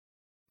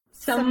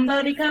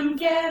Somebody come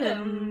get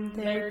 'em.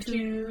 They're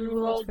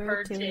too old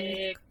for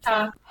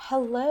TikTok.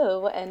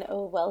 Hello and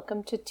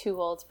welcome to Too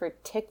Old for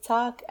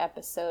TikTok,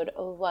 episode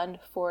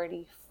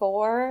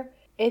 144.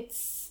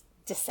 It's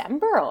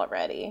December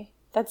already.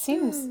 That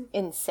seems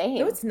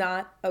insane. No, it's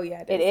not. Oh,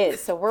 yeah, it is.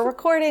 So we're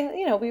recording,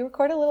 we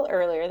record a little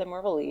earlier than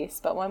we're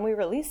released, but when we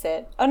release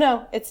it, oh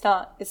no, it's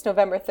not. It's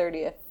November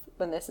 30th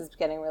when this is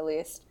getting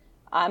released.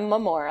 I'm a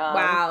moron.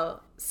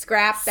 Wow.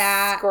 Scrap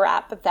that.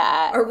 Scrap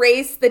that.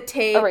 Erase the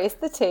tape. Erase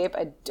the tape.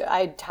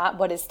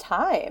 What is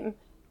time?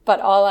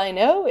 But all I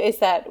know is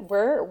that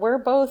we're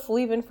both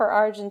leaving for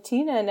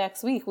Argentina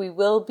next week. We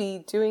will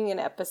be doing an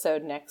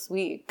episode next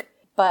week.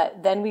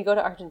 But then we go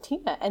to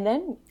Argentina, and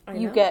then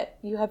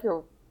you have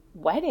your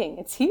wedding.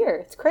 It's here.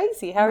 It's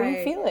crazy. How are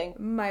you feeling?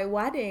 My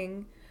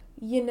wedding.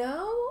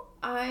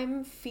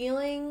 I'm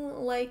feeling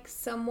like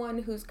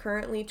someone who's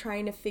currently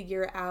trying to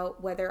figure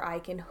out whether I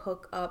can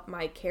hook up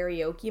my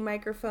karaoke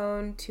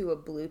microphone to a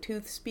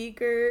Bluetooth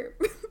speaker.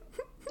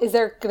 Is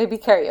there going to be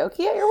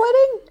karaoke at your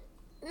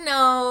wedding?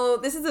 No,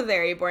 this is a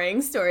very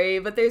boring story,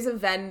 but there's a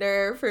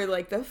vendor for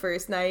the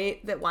first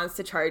night that wants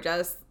to charge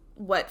us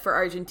what for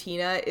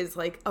Argentina is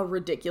a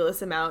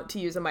ridiculous amount to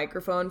use a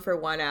microphone for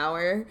 1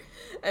 hour.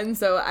 And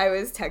so I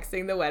was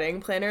texting the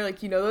wedding planner,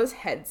 those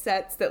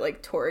headsets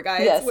that tour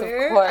guides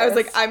wear? Of course. I was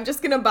like, I'm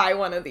just gonna buy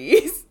one of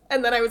these.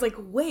 And then I was like,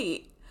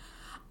 wait,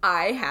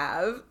 I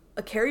have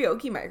a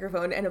karaoke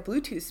microphone and a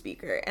Bluetooth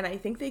speaker, and I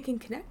think they can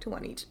connect to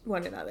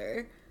one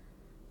another.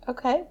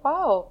 Okay,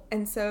 wow.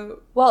 And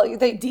so,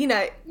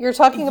 Dina, you're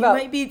talking about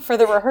for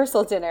the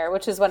rehearsal dinner,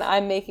 which is when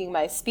I'm making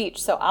my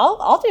speech. So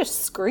I'll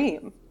just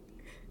scream.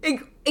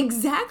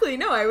 Exactly.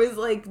 No, I was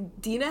like,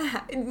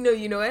 Dina, no,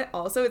 you know what?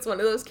 Also, it's one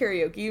of those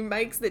karaoke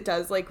mics that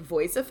does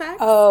voice effects.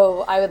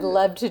 Oh, I would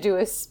love to do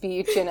a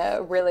speech in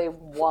a really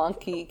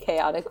wonky,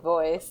 chaotic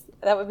voice.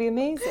 That would be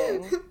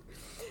amazing.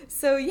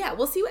 So yeah,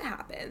 we'll see what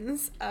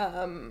happens.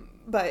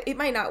 But it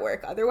might not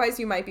work. Otherwise,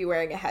 you might be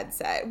wearing a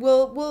headset.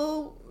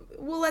 We'll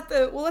let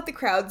the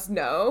crowds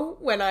know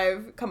when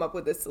I've come up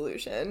with a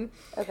solution.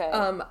 Okay.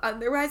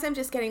 Otherwise, I'm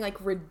just getting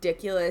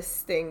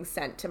ridiculous things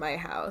sent to my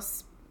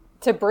house.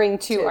 To bring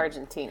to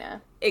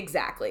Argentina.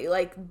 Exactly.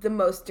 The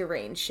most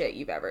deranged shit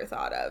you've ever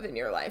thought of in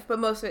your life. But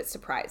most of it's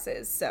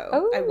surprises,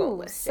 so I won't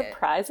list it.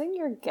 Surprising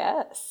your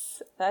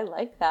guests. I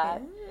like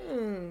that.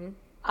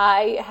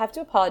 I have to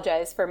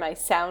apologize for my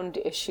sound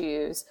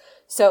issues.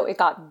 So it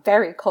got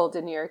very cold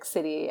in New York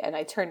City, and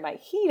I turned my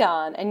heat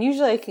on. And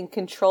usually I can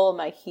control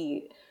my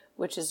heat,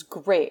 which is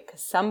great,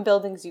 because some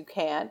buildings you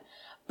can't.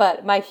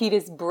 But my heat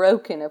is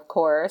broken, of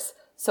course.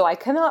 So I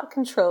cannot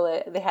control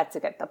it. They had to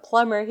get the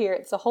plumber here.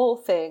 It's a whole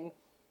thing.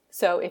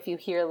 So if you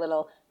hear a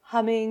little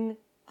humming,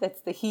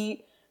 that's the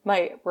heat.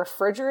 My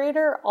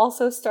refrigerator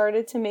also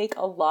started to make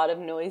a lot of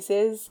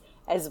noises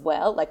as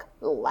well,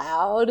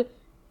 loud.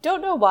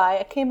 Don't know why.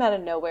 It came out of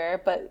nowhere,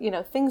 but,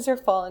 things are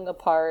falling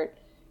apart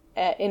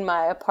in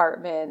my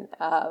apartment.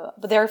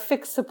 But they're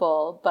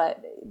fixable, but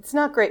it's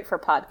not great for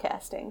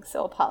podcasting,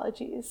 so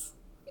apologies.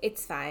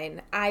 It's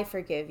fine. I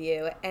forgive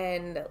you.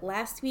 And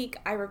last week,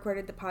 I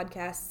recorded the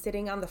podcast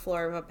sitting on the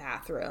floor of a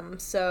bathroom.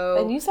 So,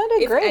 and you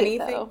sounded great,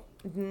 though.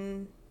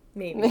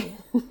 Maybe.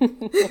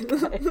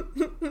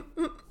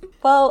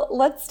 Well,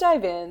 let's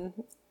dive in.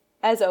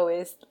 As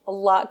always, a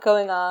lot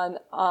going on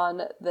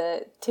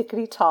the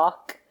Tickety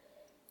Talk.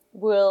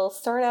 We'll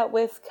start out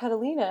with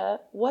Catalina.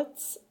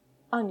 What's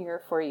on your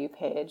For You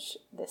page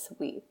this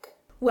week?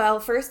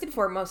 Well, first and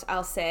foremost,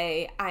 I'll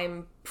say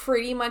I'm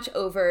pretty much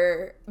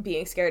over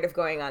being scared of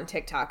going on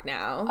TikTok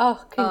now.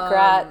 Oh,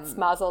 congrats,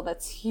 Mazel.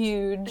 That's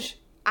huge.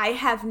 I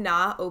have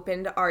not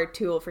opened our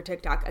Tool for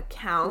TikTok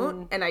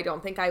account, and I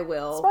don't think I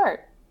will.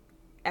 Smart.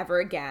 Ever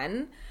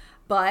again.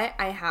 But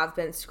I have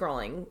been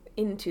scrolling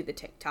into the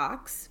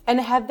TikToks. And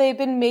have they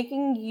been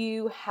making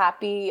you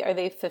happy? Are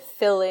they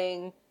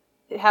fulfilling?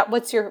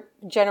 What's your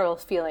general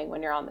feeling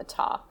when you're on the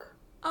talk?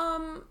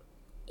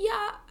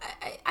 Yeah,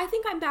 I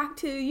think I'm back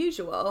to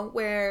usual,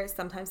 where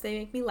sometimes they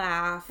make me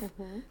laugh,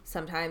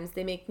 sometimes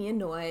they make me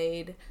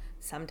annoyed,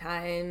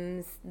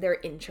 sometimes they're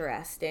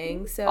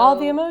interesting. So all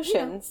the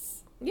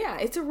emotions. Yeah,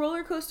 it's a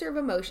roller coaster of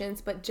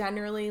emotions, but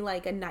generally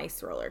a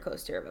nice roller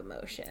coaster of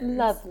emotions.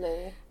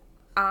 Lovely.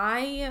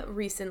 I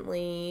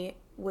recently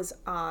was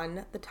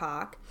on the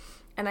talk,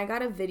 and I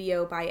got a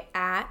video by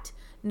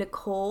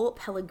 @Nicole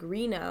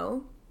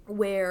Pellegrino,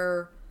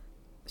 where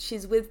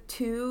she's with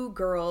two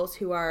girls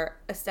who are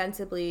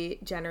ostensibly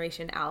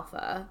Generation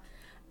Alpha,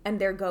 and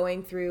they're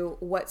going through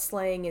what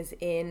slang is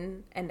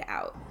in and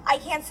out. I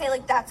can't say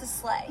that's a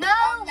sleigh. No,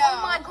 oh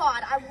my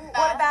god.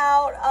 What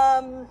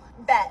about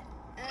bet?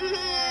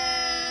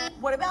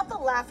 What about the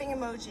laughing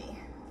emoji?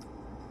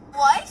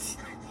 What?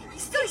 You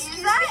still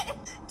use that?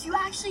 Do you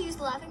actually use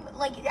the laughing?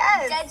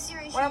 Yes. Dead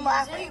serious? When I'm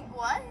laughing. It?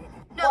 What?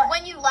 No, what?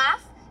 When you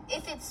laugh,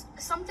 if it's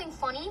something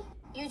funny,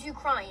 you do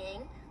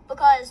crying.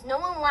 Because no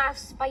one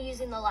laughs by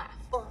using the laugh.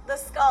 The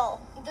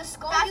skull. The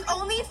skull. That's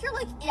only if you're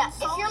if you're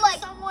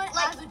someone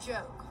as a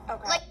joke.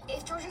 Okay.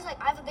 If Georgia's I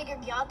have a bigger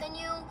yacht than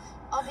you,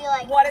 I'll be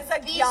like, what is a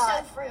be yacht?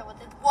 so free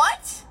with it.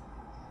 What?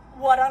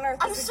 What on earth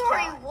I'm is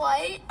sorry, a yacht?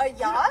 what? A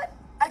yacht?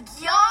 A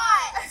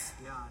yacht.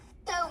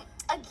 So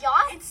a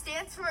yacht? It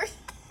stands for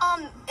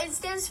It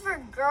stands for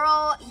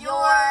girl,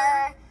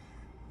 your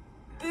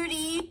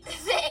booty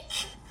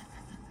thick.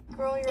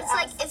 girl. Your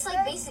It's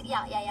like basic.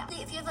 Yeah.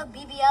 If you have a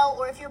BBL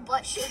or if your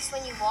butt shakes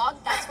when you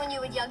walk, that's when you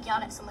would yell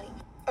yacht at somebody.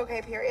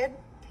 Okay, period.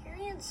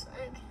 Periods,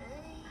 okay.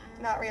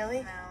 Not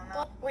really.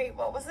 No. Wait,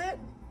 what was it?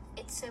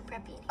 It's so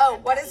preppy. Oh,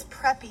 what is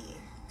preppy?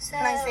 So,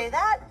 Can I say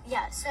that?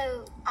 Yeah.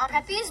 So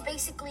preppy is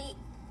basically,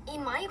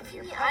 in my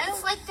opinion,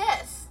 It's like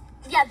this.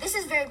 Yeah, this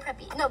is very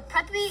preppy. No,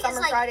 preppy is Summer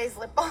like Fridays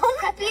lip balm.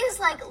 preppy is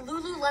like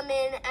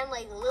Lululemon and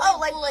like Lily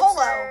like Pulitzer,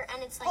 Polo.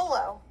 and it's like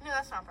Polo. No,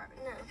 that's not perfect.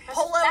 No,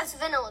 Polo? That's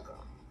Vanilla Girl.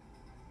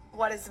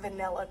 What is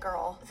vanilla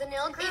girl?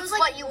 Vanilla Girl It's is like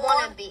what you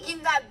want to be.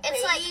 In that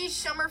It's like- beige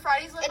Summer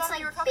Fridays lip It's balm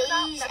you were like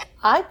talking beige. about.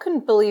 I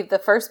couldn't believe the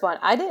first one.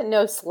 I didn't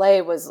know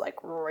Slay was like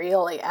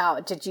really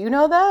out. Did you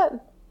know that?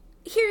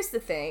 Here's the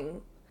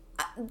thing.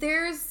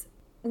 There's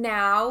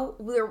now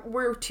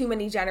we're too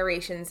many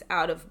generations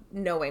out of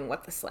knowing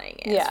what the slang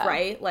is, Yeah.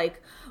 right?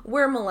 Like,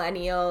 we're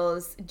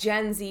millennials.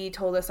 Gen Z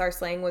told us our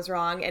slang was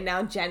wrong, and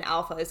now Gen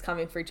Alpha is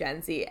coming for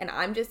Gen Z, and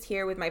I'm just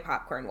here with my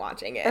popcorn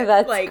watching it.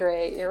 That's like,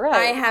 great. You're right.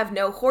 I have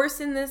no horse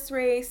in this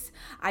race.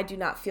 I do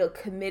not feel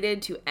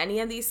committed to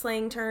any of these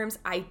slang terms.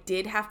 I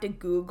did have to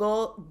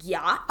Google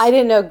yacht. I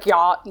didn't know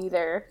yacht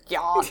either.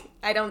 Yacht.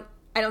 I don't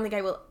think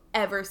I will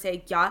ever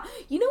say yacht.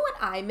 You know what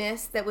I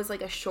miss that was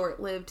like a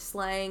short-lived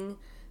slang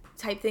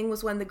type thing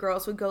was when the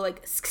girls would go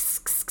like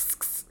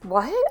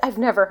What? I've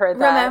never heard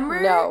that. remember?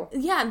 No.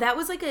 Yeah, that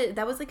was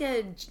like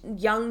a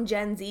young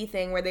Gen Z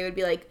thing where they would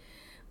be like,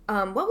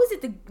 what was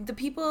it? The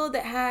people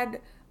that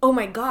had, oh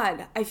my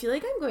God, I feel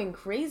like I'm going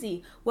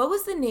crazy. What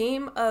was the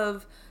name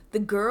of the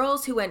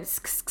girls who went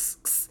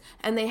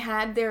and they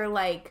had their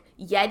like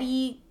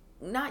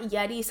not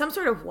Yeti, some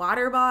sort of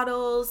water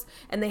bottles,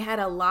 and they had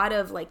a lot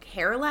of like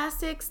hair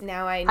elastics.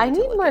 Now I I to need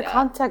look more it up.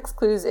 context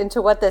clues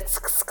into what the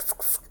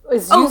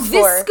is used Oh,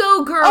 for.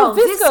 Visco Girl. Oh,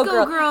 Visco,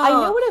 Visco girl. I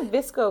know what a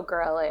Visco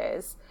girl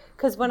is.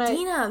 Because when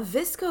Dina,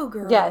 Visco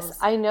Girls. Yes,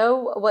 I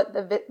know what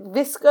the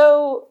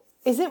Visco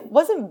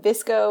wasn't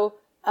Visco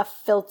a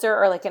filter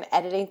or like an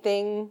editing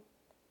thing?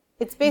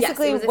 It's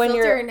basically yes, it was a when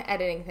filter you're and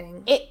editing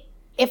thing.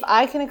 if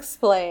I can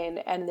explain,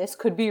 and this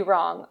could be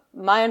wrong,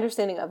 my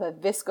understanding of a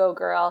Visco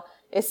girl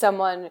is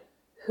someone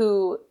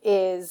who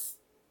is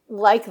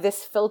like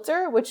this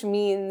filter, which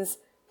means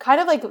kind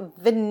of like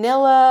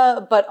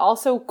vanilla, but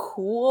also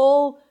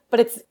cool, but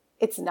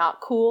it's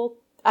not cool.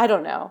 I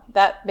don't know.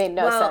 That made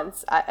no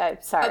sense. I'm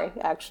sorry,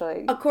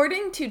 actually.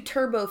 According to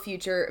Turbo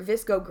Future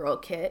Visco Girl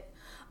Kit,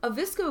 a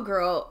Visco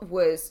girl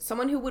was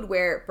someone who would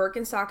wear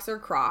Birkenstocks or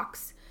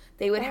Crocs.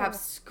 They would have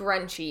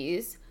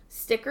scrunchies,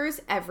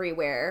 stickers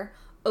everywhere,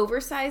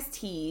 oversized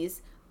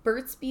tees,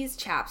 Burt's Bees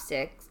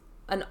chapsticks,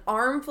 an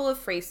armful of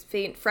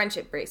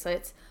friendship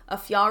bracelets, a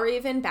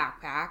Fjallraven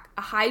backpack,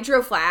 a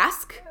hydro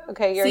flask.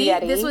 Okay, you're See,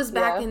 Yeti. This was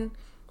back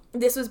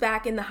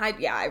yeah. in the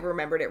yeah, I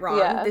remembered it wrong.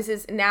 Yeah.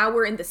 Now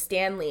we're in the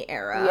Stanley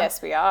era.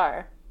 Yes, we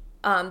are.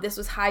 This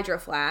was Hydro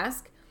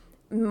Flask.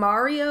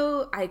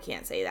 Mario, I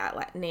can't say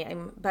that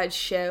name.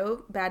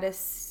 Badescu.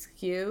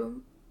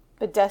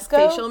 Badesco?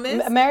 Facial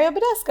mist? Mario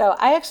Badesco.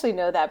 I actually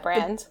know that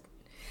brand.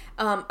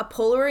 A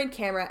Polaroid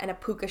camera and a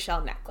puka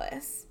shell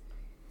necklace.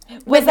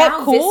 Was that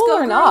now cool Visco or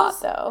girls-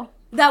 not, though?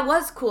 That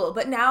was cool,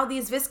 but now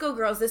these Visco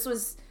girls, this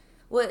was,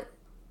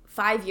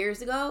 5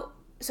 years ago?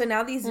 So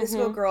now these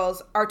Visco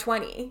girls are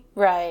 20.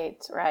 Right.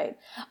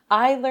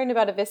 I learned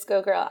about a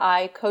Visco girl.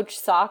 I coached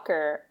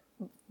soccer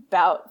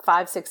about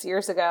 5-6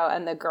 years ago,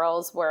 and the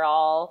girls were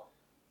all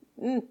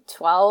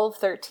 12,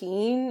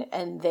 13,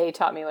 and they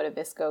taught me what a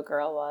Visco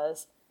girl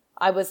was.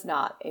 I was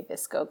not a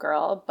Visco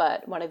girl,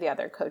 but one of the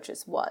other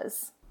coaches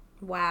was.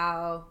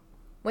 Wow.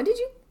 When did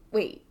you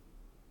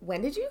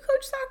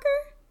coach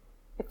soccer?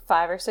 Like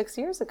 5 or 6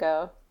 years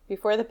ago,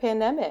 before the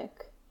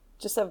pandemic.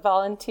 Just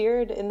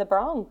volunteered in the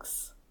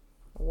Bronx.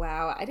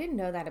 Wow, I didn't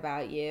know that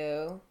about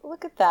you.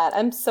 Look at that.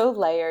 I'm so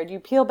layered. You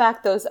peel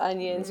back those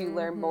onions, you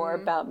learn more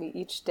about me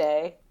each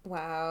day.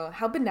 Wow,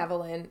 how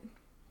benevolent.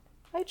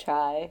 I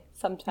try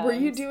sometimes. Were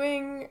you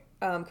doing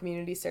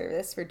community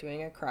service for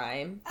doing a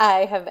crime?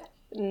 I have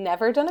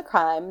never done a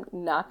crime,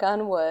 knock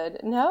on wood.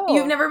 No.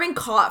 You've never been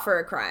caught for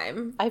a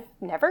crime. I've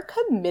never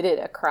committed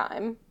a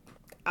crime.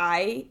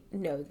 I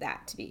know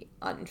that to be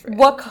untrue.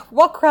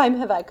 What crime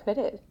have I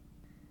committed?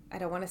 I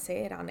don't want to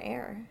say it on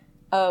air.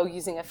 Oh,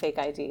 using a fake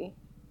ID.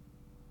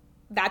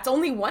 That's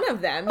only one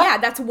of them. Yeah,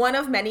 that's one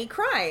of many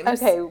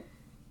crimes. Okay.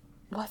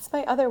 What's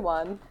my other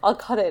one? I'll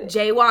cut it.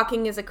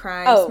 Jaywalking is a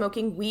crime. Oh.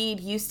 Smoking weed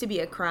used to be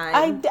a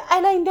crime.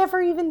 I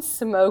never even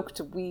smoked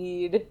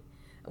weed.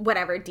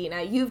 Whatever,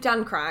 Dina. You've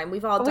done crime.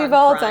 We've all done We've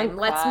all crime. done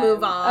Let's crime.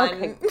 move on.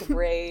 Okay,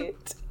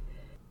 great.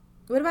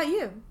 What about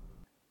you?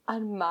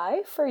 On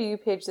my For You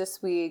page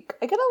this week,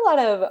 I get a lot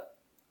of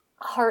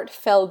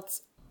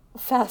heartfelt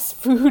fast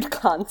food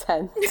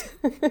content.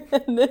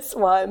 And this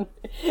one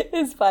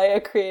is by a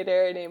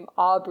creator named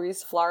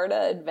Aubrey's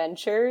Florida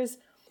Adventures.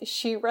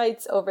 She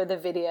writes over the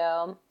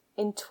video,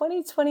 In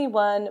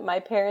 2021, my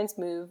parents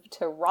moved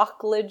to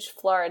Rockledge,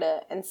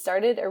 Florida, and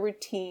started a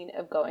routine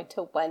of going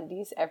to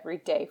Wendy's every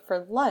day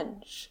for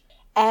lunch.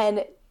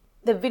 And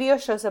the video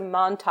shows a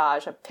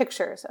montage of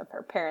pictures of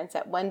her parents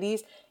at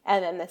Wendy's,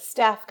 and then the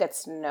staff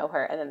gets to know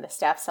her, and then the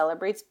staff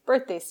celebrates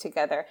birthdays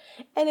together.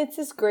 And it's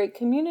this great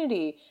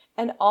community.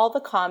 And all the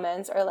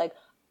comments are like,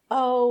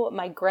 oh,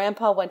 my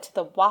grandpa went to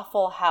the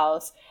Waffle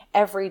House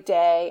every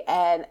day,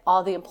 and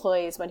all the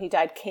employees, when he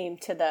died, came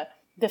to the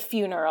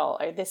funeral,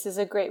 or this is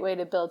a great way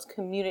to build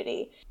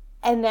community.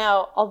 And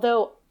now,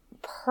 although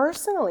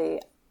personally,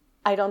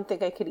 I don't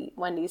think I could eat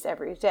Wendy's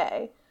every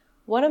day,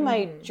 one of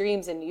my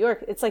dreams in New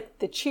York, it's like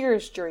the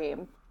Cheers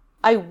dream.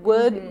 I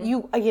would,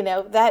 you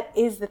know, that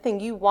is the thing.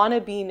 You want to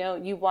be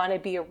known. You want to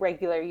be a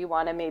regular. You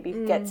want to maybe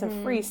get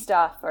some free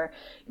stuff, or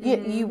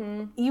you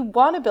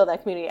want to build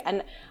that community.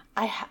 And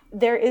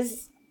there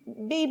is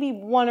maybe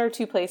one or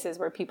two places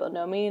where people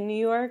know me in New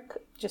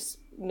York, just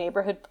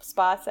neighborhood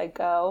spots. I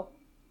go,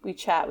 we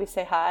chat, we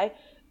say hi,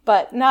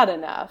 but not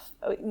enough.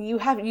 You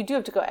do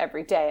have to go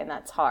every day, and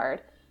that's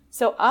hard.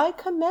 So I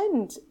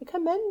commend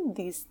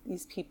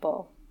these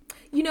people.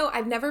 You know,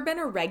 I've never been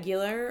a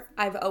regular.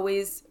 I've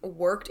always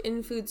worked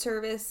in food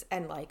service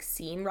and like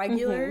seen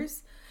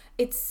regulars.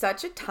 It's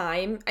such a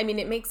time. I mean,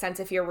 it makes sense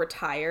if you're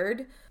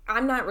retired.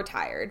 I'm not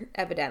retired,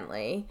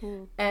 evidently.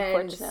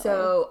 And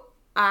so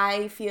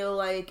I feel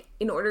like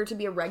in order to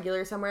be a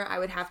regular somewhere, I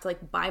would have to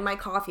like buy my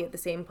coffee at the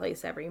same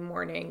place every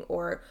morning,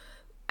 or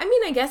I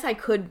mean, I guess I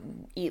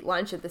could eat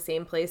lunch at the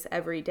same place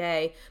every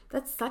day.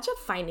 That's such a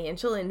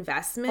financial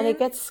investment. And it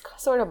gets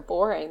sort of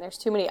boring. There's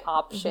too many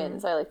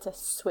options. I like to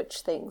switch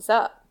things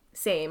up.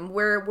 Same.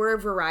 We're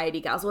variety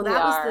gals. Well,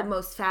 that was the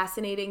most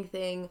fascinating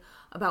thing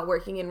about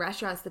working in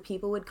restaurants. The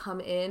people would come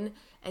in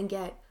and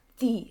get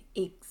the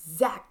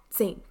exact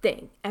same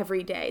thing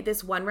every day.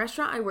 This one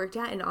restaurant I worked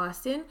at in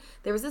Austin,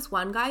 there was this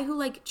one guy who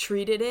like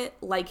treated it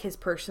like his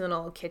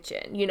personal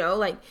kitchen, you know,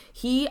 like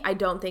I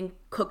don't think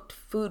cooked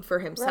food for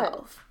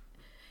himself.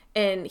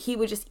 Right. And he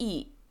would just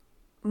eat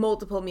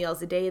multiple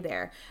meals a day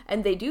there.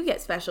 And they do get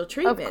special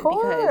treatment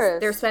because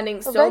they're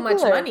spending so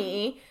much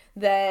money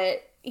that,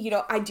 you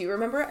know, I do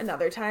remember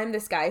another time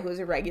this guy who was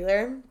a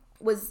regular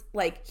was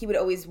like, he would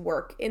always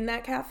work in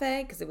that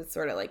cafe because it was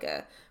sort of like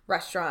a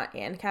restaurant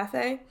and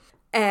cafe.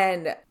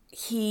 And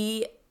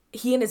he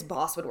and his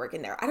boss would work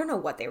in there. I don't know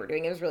what they were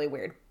doing. It was really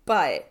weird.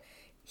 But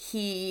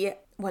he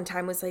one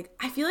time was like,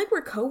 I feel like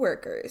we're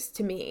coworkers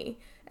to me.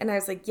 And I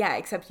was like, yeah,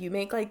 except you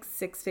make like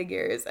 6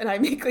 figures and I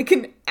make like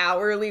an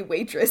hourly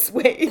waitress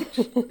wage.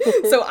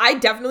 So I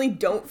definitely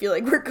don't feel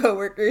like we're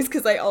coworkers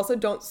because I also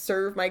don't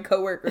serve my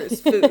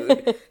coworkers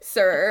food,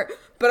 sir.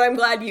 But I'm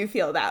glad you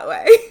feel that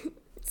way.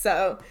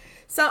 So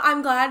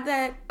I'm glad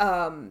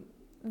that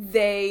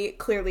they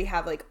clearly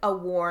have like a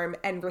warm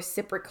and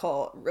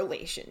reciprocal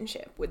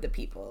relationship with the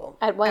people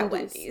at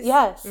Wendy's.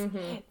 Yes.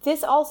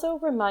 This also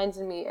reminds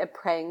me a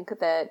prank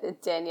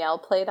that Danielle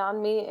played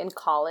on me in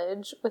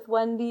college with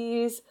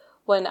Wendy's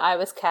when I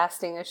was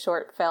casting a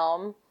short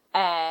film.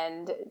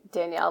 And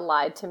Danielle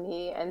lied to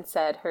me and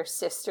said her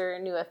sister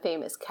knew a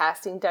famous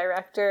casting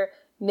director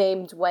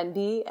named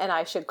Wendy and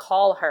I should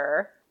call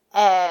her.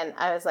 And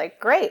I was like,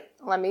 great,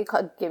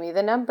 give me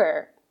the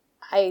number.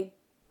 I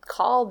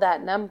called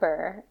that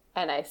number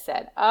and I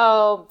said,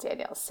 oh,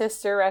 Danielle's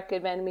sister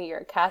recommended me. You're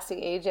a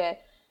casting agent.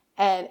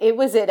 And it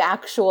was an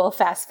actual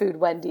fast food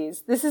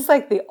Wendy's. This is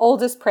like the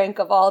oldest prank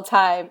of all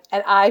time.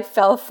 And I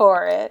fell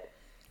for it.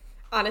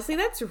 Honestly,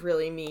 that's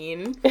really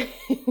mean.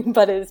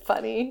 But it is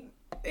funny.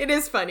 It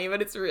is funny,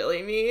 but it's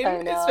really mean.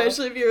 I know.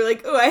 Especially if you're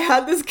like, oh, I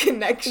had this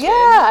connection. Yeah,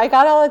 I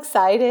got all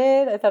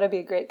excited. I thought it'd be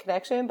a great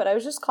connection, but I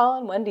was just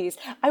calling Wendy's.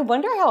 I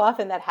wonder how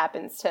often that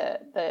happens to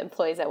the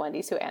employees at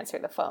Wendy's who answer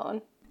the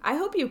phone. I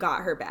hope you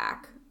got her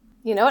back.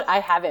 You know what?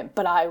 I haven't,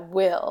 but I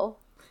will.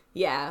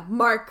 Yeah,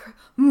 mark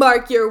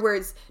your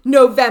words.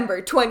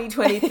 November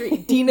 2023.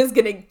 Dina's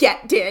gonna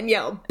get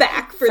Danielle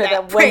back for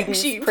that prank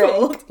she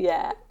pulled.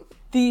 Yeah.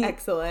 The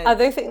Excellent.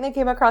 Other thing that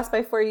came across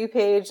my For You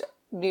page,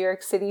 New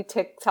York City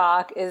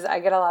TikTok, is I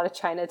get a lot of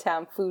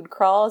Chinatown food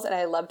crawls, and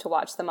I love to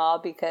watch them all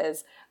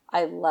because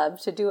I love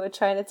to do a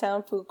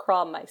Chinatown food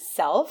crawl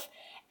myself.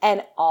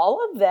 And all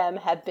of them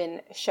have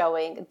been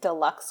showing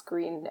Deluxe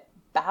Green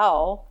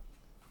Bow,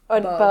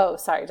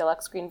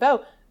 Deluxe Green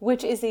Bow,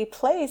 which is a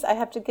place I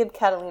have to give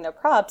Catalina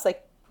props.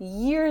 Like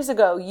years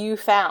ago, you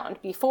found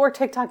before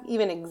TikTok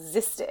even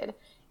existed,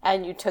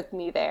 and you took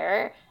me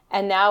there.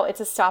 And now it's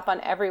a stop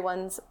on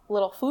everyone's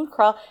little food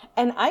crawl.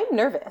 And I'm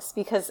nervous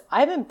because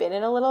I haven't been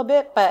in a little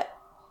bit, but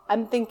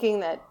I'm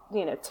thinking that,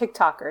 you know,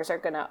 TikTokers are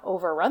going to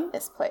overrun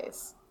this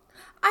place.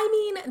 I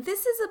mean,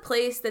 this is a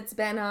place that's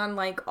been on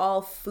like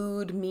all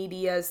food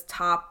media's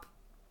top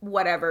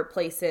whatever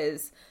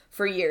places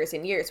for years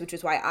and years, which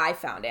is why I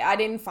found it. I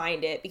didn't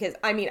find it because,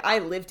 I mean, I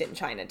lived in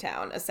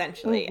Chinatown,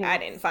 essentially. Mm-hmm. I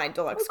didn't find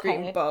Deluxe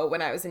Green Bow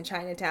when I was in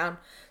Chinatown.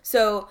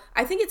 So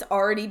I think it's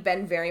already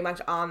been very much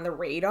on the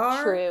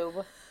radar.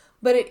 True.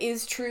 But it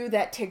is true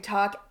that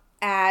TikTok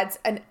adds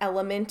an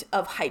element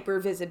of hyper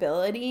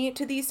visibility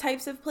to these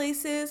types of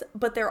places,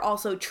 but they're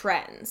also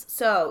trends.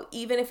 So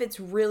even if it's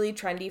really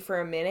trendy for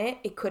a minute,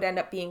 it could end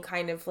up being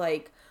kind of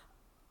like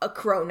a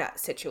cronut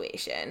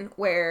situation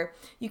where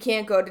you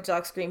can't go to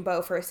Deluxe Green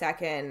Bow for a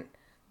second,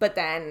 but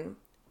then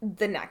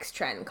the next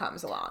trend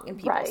comes along and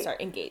people start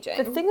engaging.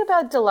 The thing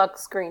about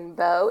Deluxe Green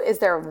Bow is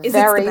they're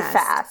very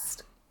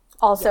fast.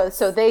 Also,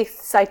 so they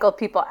cycle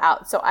people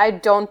out. So I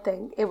don't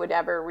think it would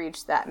ever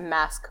reach that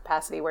mass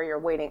capacity where you're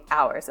waiting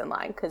hours in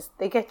line, because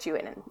they get you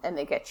in and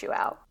they get you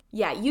out.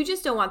 Yeah, you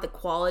just don't want the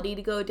quality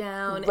to go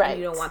down, and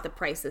you don't want the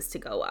prices to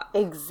go up.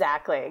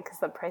 Exactly, because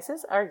the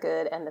prices are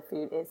good and the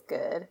food is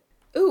good.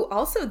 Ooh,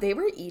 also, they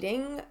were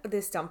eating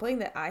this dumpling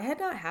that I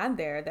had not had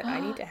there that I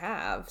need to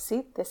have.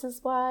 See, this is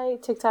why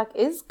TikTok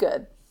is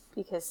good,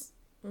 because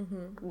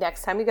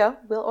next time we go,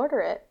 we'll order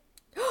it.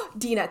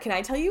 Dina, can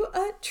I tell you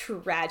a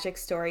tragic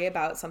story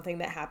about something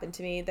that happened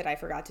to me that I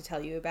forgot to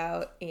tell you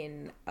about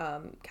in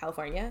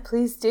California?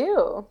 Please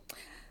do.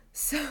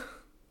 So,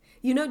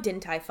 you know Din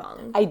Tai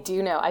Fung? I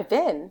do know. I've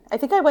been. I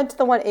think I went to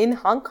the one in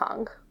Hong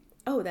Kong.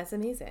 Oh, that's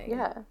amazing.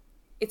 Yeah.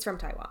 It's from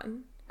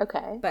Taiwan.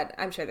 Okay. But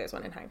I'm sure there's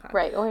one in Hong Kong.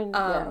 Right. Or in,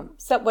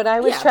 So when I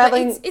was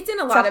traveling it's in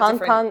a lot to of Hong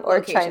Kong or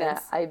locations.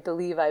 China, I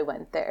believe I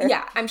went there.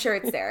 Yeah, I'm sure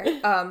it's there.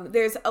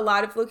 There's a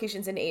lot of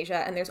locations in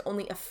Asia, and there's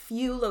only a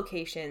few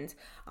locations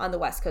on the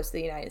west coast of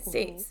the United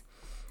States.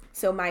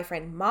 So my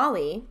friend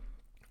Molly,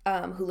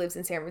 who lives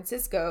in San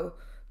Francisco,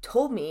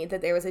 told me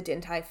that there was a Din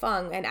Tai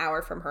Fung an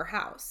hour from her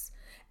house.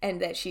 And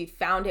that she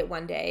found it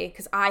one day,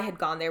 because I had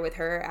gone there with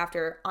her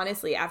after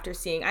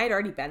seeing, I had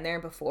already been there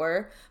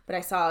before, but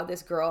I saw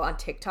this girl on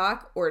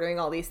TikTok ordering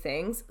all these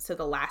things. So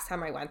the last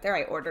time I went there,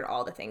 I ordered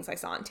all the things I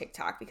saw on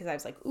TikTok, because I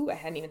was like, ooh, I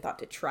hadn't even thought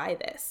to try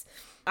this.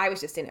 I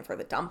was just in it for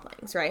the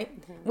dumplings, right?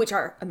 Which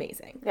are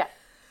amazing. Yeah.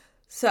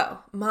 So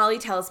Molly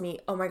tells me,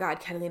 oh my God,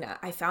 Catalina,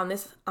 I found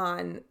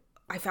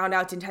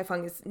out Din Tai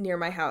Fung is near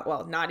my house.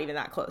 Well, not even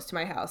that close to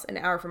my house, an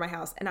hour from my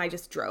house. And I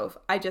just drove.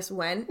 I just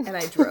went and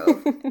I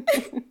drove.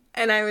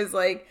 And I was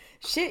like,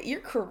 shit, you're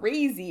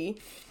crazy.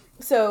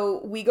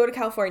 So we go to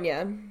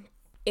California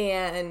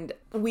and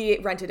we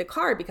rented a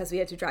car because we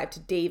had to drive to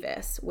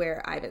Davis,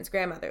 where Ivan's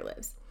grandmother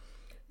lives.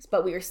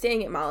 But we were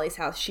staying at Molly's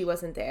house. She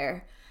wasn't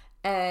there.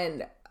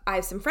 And I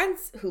have some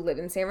friends who live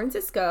in San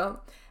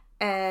Francisco.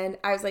 And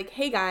I was like,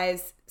 hey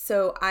guys,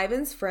 so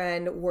Ivan's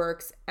friend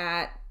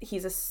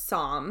he's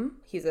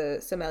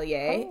a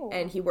sommelier,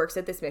 and he works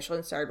at this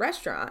Michelin-starred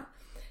restaurant.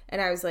 And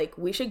I was like,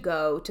 we should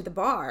go to the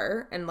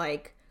bar and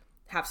like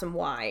have some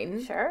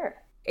wine. Sure.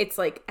 It's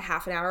like a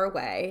half an hour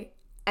away,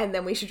 and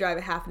then we should drive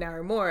a half an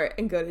hour more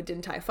and go to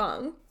Din Tai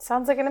Fung.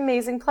 Sounds like an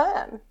amazing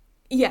plan.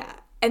 Yeah.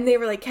 And they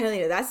were like,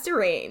 Catalina, that's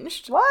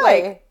deranged. Why?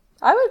 Like,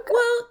 I would go.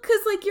 Well,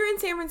 because like you're in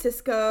San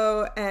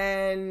Francisco,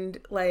 and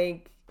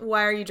like,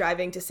 why are you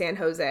driving to San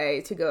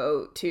Jose to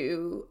go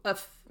to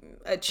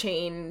a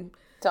chain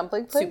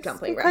dumpling place? Soup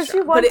dumpling because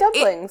restaurant? You want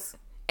dumplings.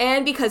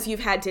 And because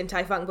you've had Din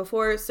Tai Fung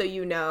before, so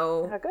you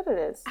know how good it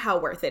is, how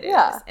worth it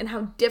is, and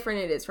how different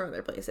it is from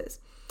other places.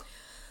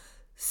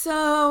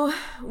 So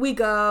we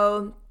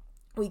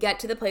get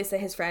to the place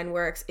that his friend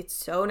works. It's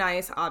so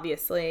nice,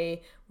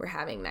 obviously. We're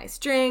having nice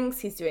drinks.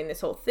 He's doing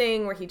this whole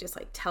thing where he just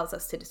like tells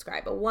us to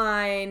describe a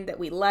wine that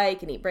we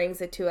like, and he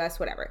brings it to us,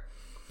 whatever.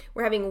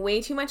 We're having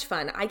way too much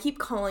fun. I keep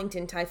calling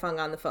Din Tai Fung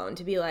on the phone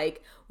to be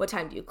like, what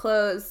time do you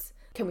close?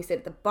 Can we sit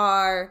at the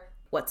bar?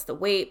 What's the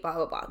wait? Blah,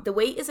 blah, blah. The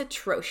wait is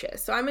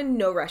atrocious. So I'm in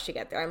no rush to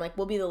get there. I'm like,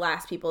 we'll be the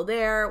last people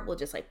there. We'll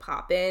just like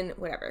pop in,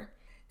 whatever.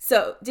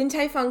 So Din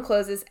Tai Fung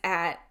closes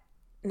at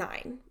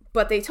 9.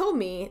 But they told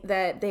me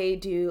that they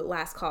do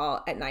last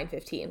call at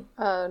 9:15.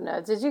 Oh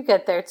no. Did you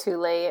get there too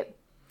late?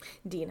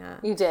 Dina.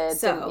 You did,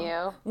 didn't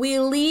you? We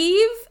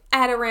leave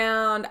at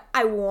around,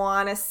 I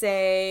want to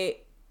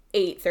say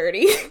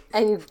 8:30.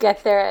 And you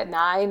get there at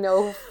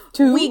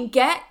 9:02? We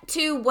get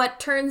to what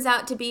turns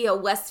out to be a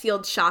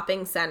Westfield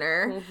shopping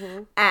center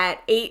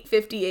at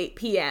 8:58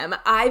 p.m.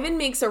 Ivan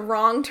makes a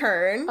wrong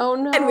turn. Oh,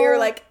 no. And we were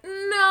like,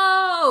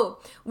 no.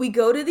 We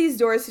go to these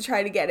doors to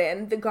try to get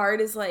in. The guard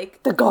is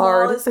like, the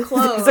guard mall is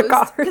closed.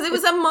 Because it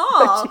was a mall.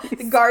 Oh,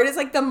 the guard is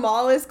like, the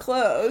mall is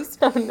closed.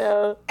 Oh,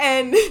 no.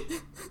 And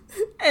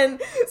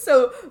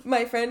so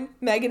my friend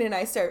Megan and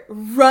I start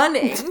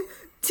running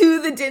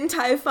to the Din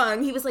Tai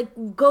Fung. He was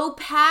like, go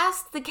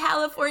past the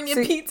California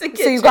Pizza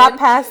Kitchen. So you got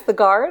past the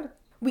guard?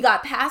 We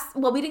got past,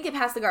 well, we didn't get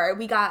past the guard.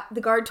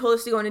 The guard told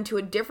us to go into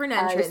a different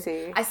entrance.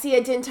 I see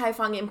a Din Tai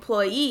Fung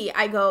employee.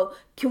 I go,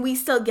 can we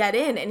still get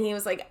in? And he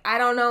was like, I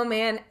don't know,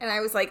 man. And I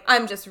was like,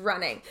 I'm just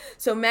running.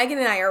 So Megan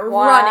and I are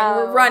running.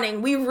 We're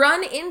running. We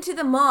run into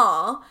the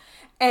mall,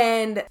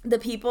 and the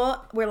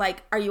people were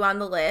like, are you on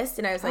the list?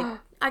 And I was like,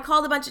 I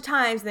called a bunch of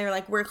times, and they were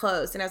like, we're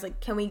closed. And I was like,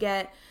 can we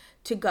get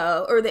to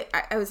go? Or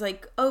I was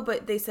like, oh,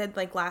 but they said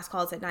like last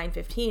call is at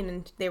 9:15,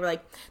 and they were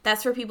like,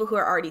 that's for people who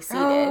are already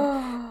seated.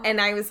 And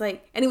I was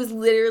like, and it was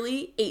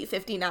literally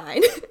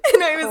 8:59.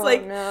 And I was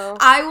like, no.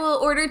 I will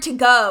order to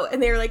go.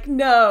 And they were like,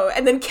 no.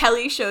 And then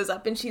Kelly shows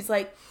up, and she's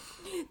like,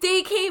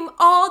 they came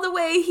all the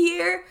way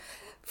here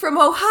from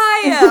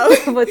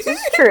Ohio. Which is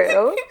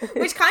true.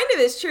 Which kind of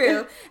is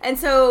true. And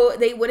so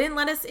they wouldn't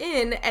let us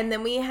in, and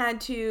then we had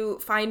to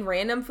find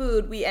random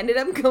food. We ended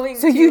up going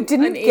So you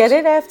didn't get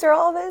it after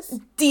all this?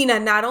 Dina,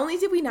 not only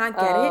did we not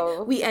get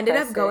it, we ended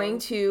up depressing. going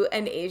to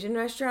an Asian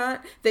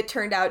restaurant that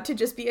turned out to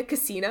just be a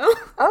casino.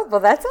 Oh, well,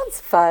 that sounds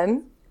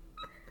fun.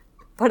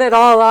 Put it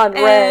all on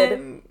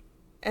red.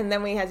 And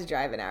then we had to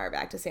drive an hour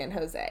back to San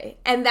Jose.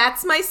 And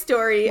that's my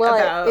story Well,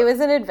 about it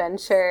was an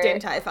adventure. Din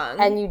Tai Fung.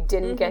 And you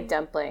didn't get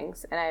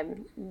dumplings. And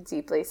I'm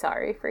deeply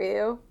sorry for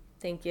you.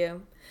 Thank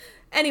you.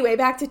 Anyway,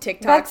 back to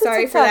TikTok. Back to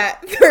Sorry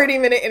TikTok. for that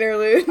 30-minute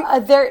interlude.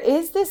 There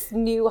is this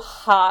new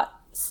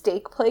hot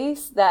steak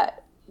place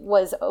that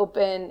was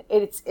open.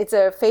 It's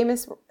a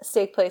famous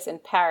steak place in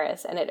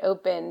Paris, and it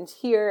opened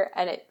here,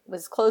 and it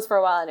was closed for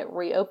a while, and it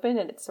reopened,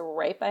 and it's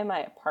right by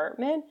my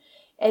apartment.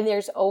 And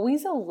there's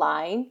always a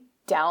line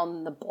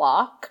down the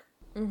block.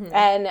 Mm-hmm.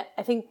 And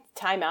I think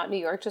Time Out New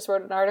York just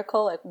wrote an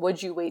article, like,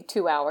 would you wait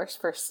 2 hours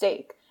for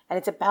steak? And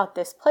it's about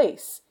this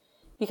place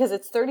because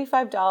it's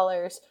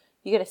 $35.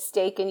 You get a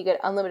steak and you get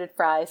unlimited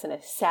fries and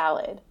a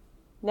salad.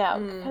 Now,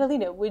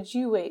 Catalina, would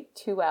you wait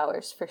 2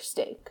 hours for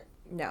steak?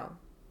 No.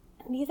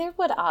 Neither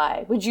would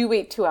I. Would you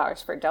wait 2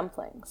 hours for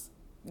dumplings?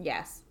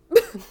 Yes.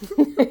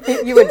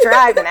 You would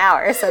drive an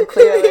hour, so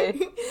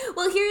clearly.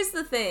 Well, here's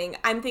the thing.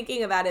 I'm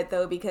thinking about it,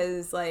 though,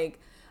 because, like,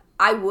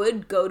 I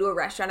would go to a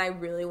restaurant I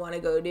really want to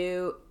go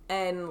to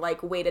and,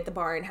 like, wait at the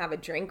bar and have a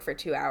drink for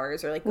 2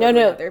 hours, or, like, go to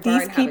another bar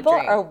these and have a people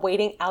drink. are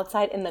waiting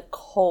outside in the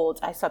cold.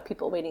 I saw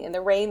people waiting in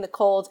the rain, the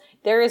cold.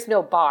 There is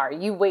no bar.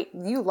 You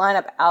line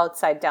up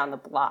outside down the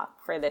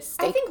block for this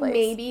steak I think place.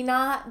 maybe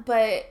not,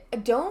 but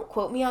don't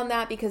quote me on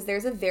that, because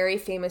there's a very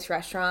famous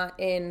restaurant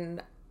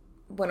in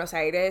Buenos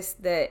Aires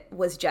that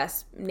was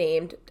just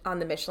named on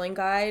the Michelin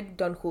Guide,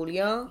 Don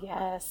Julio.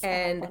 Yes,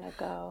 and I want to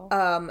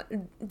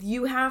go.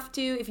 You have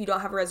to, if you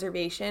don't have a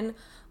reservation,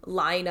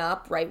 line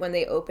up right when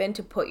they open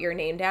to put your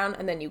name down,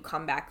 and then you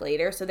come back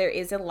later. So there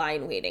is a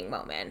line waiting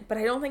moment, but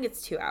I don't think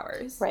it's 2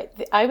 hours. Right.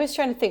 I was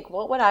trying to think,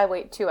 what would I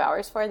wait 2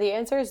 hours for? The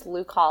answer is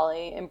Luke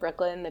Hawley in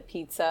Brooklyn, the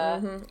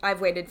pizza. Mm-hmm.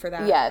 I've waited for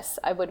that. Yes,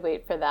 I would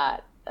wait for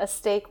that. A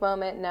steak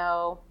moment,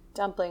 no.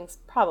 Dumplings,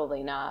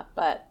 probably not.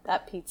 But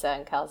that pizza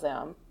and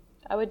calzone,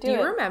 I would do it. Do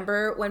you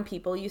remember when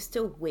people used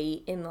to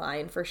wait in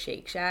line for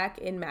Shake Shack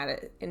in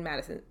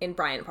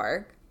Bryant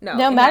Park?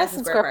 No,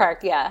 Madison Square Park,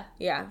 yeah.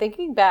 Yeah.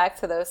 Thinking back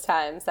to those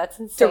times, that's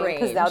insane,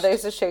 because now Deranged.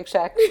 there's a Shake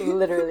Shack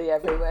literally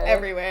everywhere.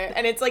 Everywhere.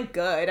 And it's, like,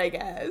 good, I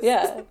guess.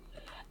 Yeah.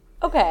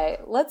 Okay,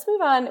 let's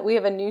move on. We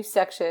have a new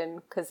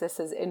section, because this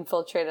has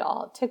infiltrated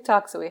all of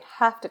TikTok, so we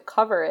have to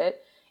cover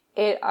it.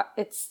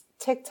 It's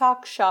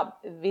TikTok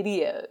shop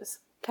videos.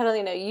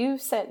 Catalina, you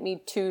sent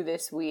me 2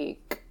 this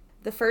week.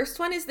 The first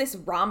one is this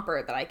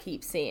romper that I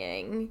keep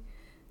seeing.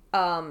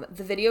 The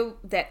video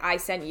that I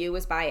sent you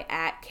was by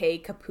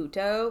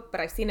 @KCaputo,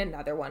 but I've seen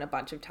another one a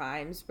bunch of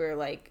times where,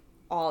 like,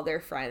 all their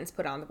friends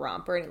put on the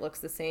romper and it looks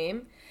the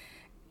same.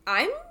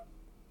 I'm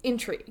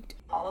intrigued.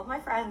 All of my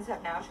friends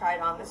have now tried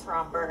on this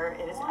romper.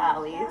 It is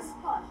Allie's.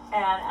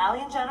 And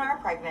Allie and Jenna are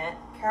pregnant.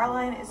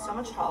 Caroline is so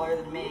much taller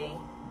than me.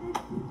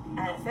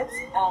 And it fits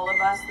all of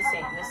us the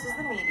same. This is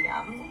the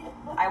medium.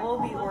 I will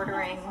be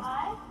ordering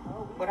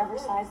whatever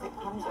size it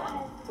comes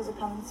in. Does it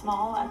come in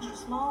small, extra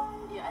small?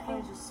 Yeah, I think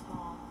it's just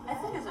small. I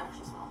think it's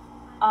actually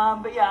small.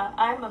 But yeah,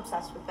 I'm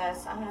obsessed with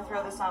this. I'm gonna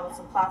throw this on with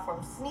some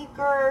platform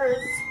sneakers,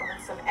 run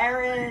some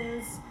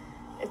errands.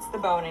 It's the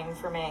boning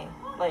for me.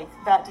 Like,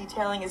 that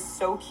detailing is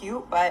so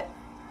cute, but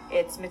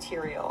it's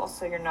material,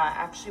 so you're not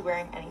actually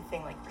wearing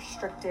anything like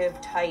restrictive,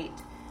 tight.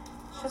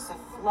 It's just a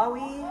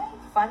flowy,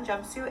 fun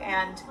jumpsuit,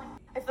 and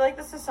I feel like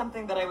this is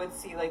something that I would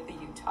see like the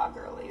Utah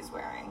girlies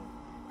wearing,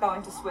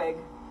 going to Swig,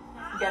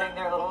 getting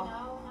their little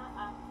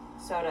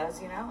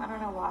sodas, you know? I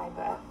don't know why,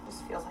 but it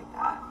just feels like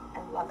that.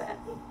 I love it.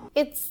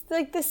 It's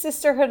like the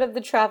Sisterhood of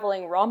the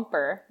Traveling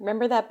Romper.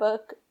 Remember that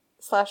book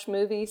 /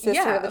 movie,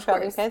 Sisterhood of the of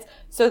Traveling course. Pants?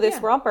 So this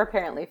romper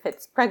apparently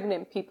fits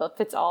pregnant people,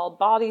 fits all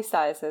body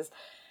sizes.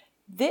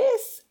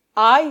 This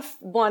I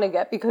want to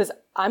get because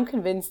I'm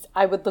convinced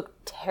I would look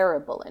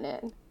terrible in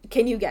it.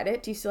 Can you get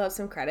it? Do you still have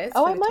some credits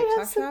Oh, for I the might TikTok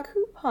have some shop?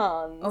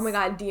 coupons. Oh my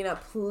god, Dina,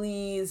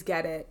 please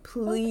get it.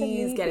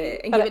 Please Okay, get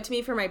it. And but give it to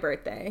me for my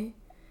birthday.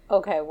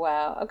 Okay,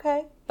 wow,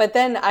 okay. But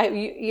then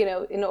you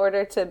know, in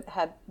order to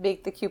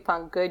make the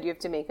coupon good, you have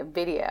to make a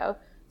video.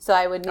 So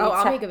I would need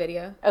I'll make a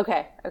video.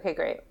 Okay,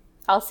 great.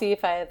 I'll see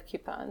if I have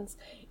coupons.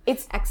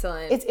 It's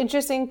Excellent. It's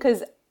interesting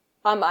because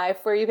on my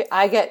For You,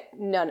 I get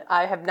none.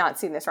 I have not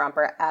seen this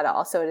romper at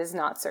all, so it is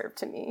not served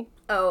to me.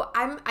 Oh,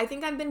 I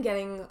think I've been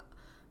getting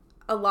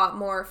a lot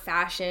more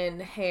fashion,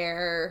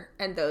 hair,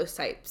 and those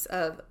types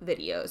of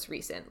videos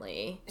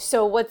recently.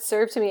 So what's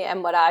served to me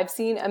and what I've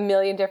seen a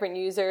million different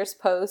users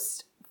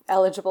post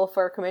eligible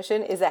for a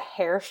commission is a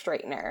hair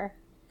straightener.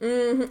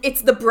 Mm-hmm.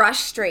 It's the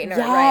brush straightener,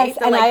 Yes, right?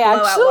 The, and like, I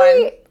blowout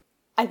actually, one.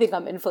 I think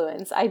I'm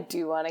influenced. I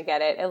do want to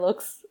get it. It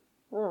looks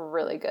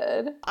really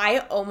good.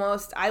 I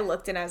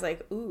looked and I was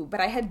like, ooh,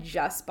 but I had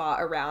just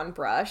bought a round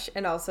brush,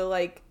 and also,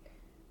 like,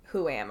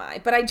 who am I?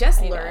 But I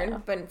just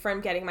learned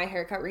from getting my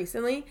hair cut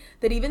recently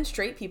that even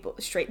straight people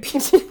even straight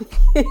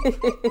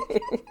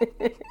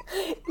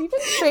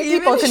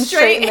people can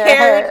straighten their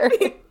hair.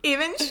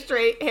 Even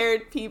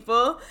straight-haired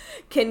people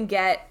can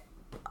get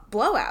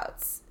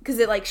blowouts because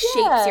it like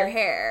shapes your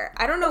hair.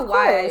 I don't know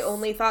why I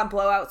only thought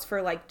blowouts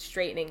for like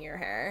straightening your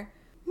hair.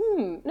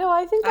 No,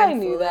 I think I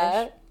knew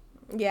that.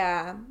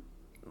 Yeah.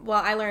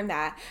 Well, I learned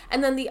that.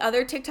 And then the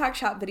other TikTok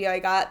shop video I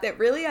got that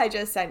really I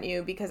just sent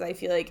you because I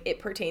feel like it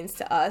pertains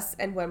to us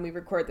and when we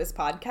record this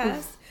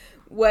podcast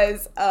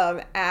was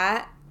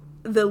at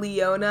the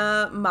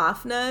Leona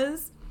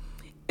Mafnas,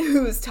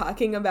 who's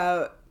talking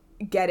about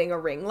getting a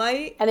ring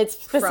light. And it's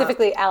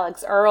specifically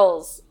Alex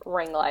Earl's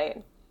ring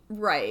light.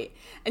 Right.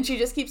 And she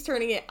just keeps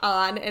turning it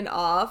on and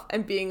off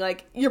and being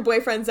like, your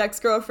boyfriend's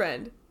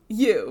ex-girlfriend.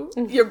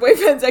 Your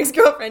boyfriend's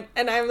ex-girlfriend.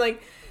 And I'm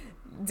like,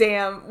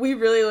 damn, we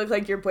really look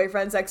like your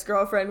boyfriend's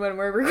ex-girlfriend when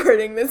we're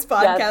recording this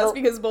podcast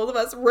because both of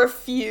us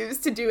refuse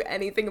to do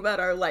anything about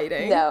our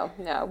lighting. No.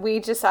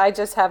 I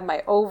just have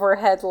my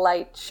overhead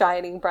light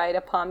shining bright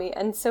upon me,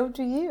 and so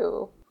do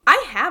you.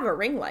 I have a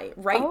ring light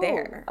right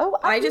there. Oh,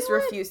 I just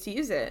refuse to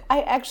use it.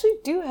 I actually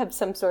do have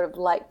some sort of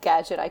light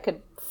gadget I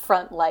could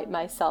front light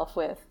myself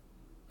with,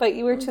 but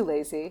you were too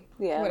lazy.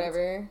 Yeah.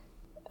 Whatever.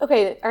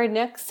 Okay, our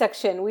next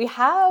section, we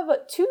have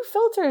 2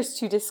 filters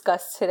to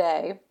discuss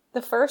today.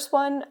 The first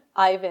one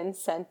Ivan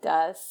sent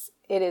us.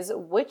 It is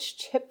Which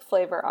Chip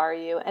Flavor Are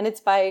You? And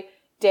it's by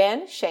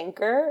Dan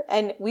Schenker.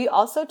 And we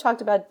also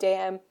talked about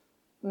Dan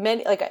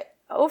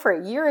over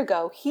a year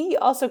ago. He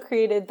also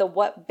created the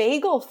What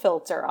Bagel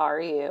Filter Are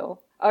You?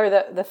 Or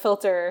the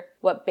filter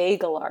What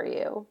Bagel Are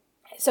You?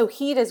 So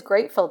he does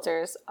great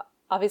filters,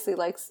 obviously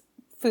likes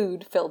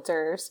food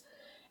filters.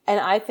 And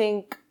I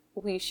think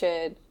we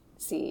should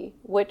see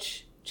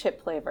which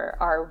chip flavor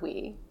are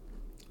we?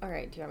 All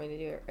right, do you want me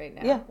to do it right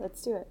now? Yeah,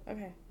 let's do it.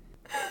 Okay.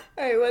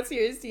 All right, what's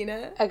yours,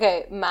 Tina?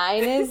 Okay,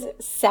 mine is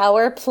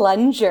Sour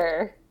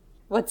Plunger.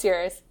 What's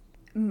yours?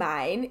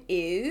 Mine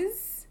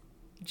is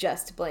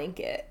Just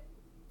Blanket.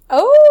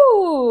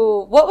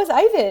 Oh, what was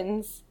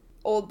Ivan's?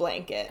 Old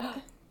Blanket.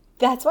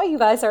 That's why you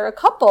guys are a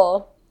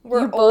couple.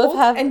 We're both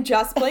have and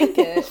Just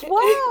Blanket.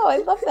 Wow,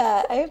 I love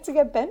that. I have to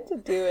get Ben to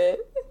do it.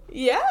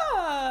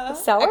 Yeah.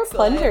 Sour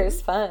Plunger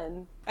is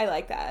fun. I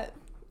like that.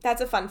 That's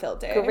a fun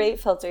filter. Great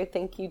filter.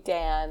 Thank you,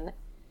 Dan.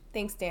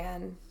 Thanks,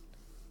 Dan.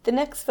 The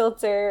next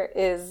filter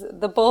is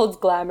the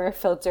Bold Glamour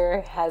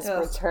filter has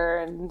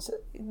returned.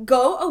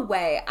 Go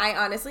away.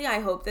 I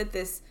hope that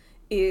this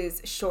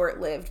is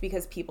short-lived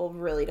because people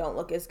really don't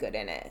look as good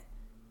in it.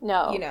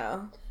 No. You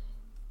know?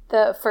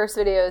 The first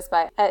video is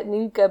by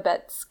Etnuka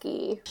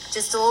Betsky.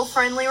 Just a little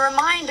friendly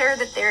reminder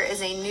that there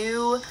is a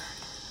new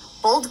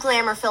Bold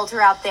Glamour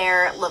filter out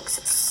there. It looks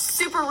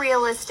super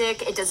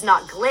realistic. It does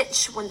not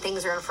glitch when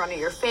things are in front of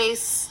your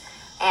face,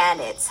 and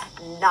it's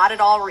not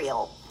at all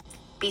real.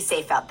 Be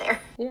safe out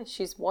there. Yeah,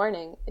 she's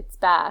warning. It's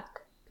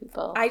back,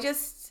 people. I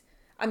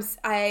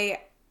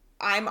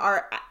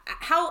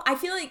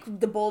feel like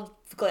the Bold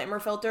Glamour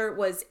filter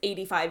was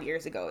 85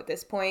 years ago at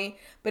this point,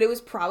 but it was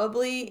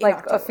probably in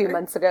October. A few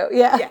months ago.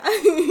 Yeah.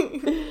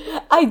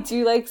 I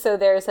do like, so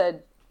there's a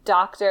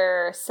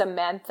Dr.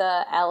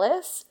 Samantha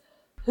Ellis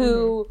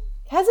who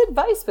has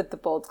advice with the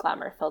Bold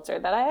Glamour filter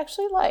that I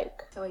actually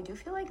like. So I do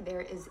feel like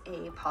there is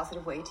a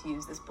positive way to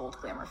use this Bold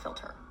Glamour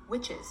filter,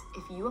 which is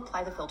if you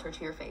apply the filter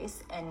to your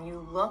face and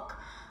you look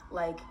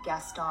like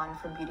Gaston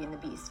from Beauty and the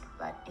Beast,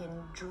 but in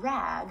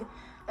drag,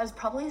 that is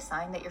probably a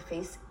sign that your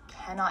face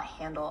cannot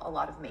handle a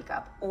lot of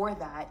makeup, or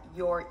that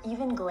your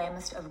even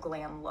glammest of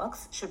glam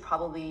looks should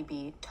probably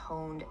be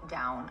toned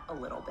down a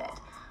little bit.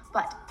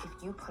 But if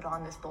you put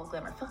on this Bold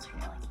Glamour filter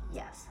and you're like,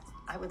 yes,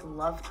 I would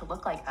love to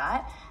look like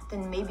that,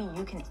 then maybe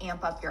you can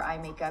amp up your eye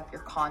makeup,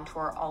 your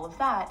contour, all of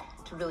that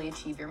to really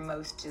achieve your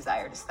most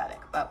desired aesthetic.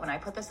 But when I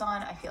put this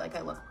on, I feel like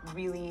I look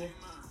really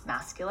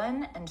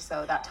masculine, and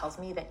so that tells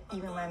me that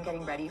even when I'm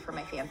getting ready for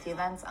my fancy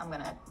events, I'm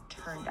gonna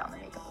turn down the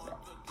makeup a bit.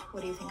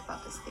 What do you think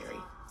about this theory?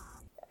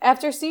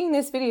 After seeing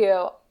this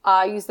video,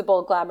 I use the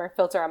Bold Glamour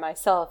filter on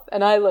myself,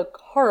 and I look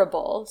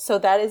horrible. So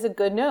that is a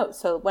good note.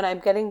 So when I'm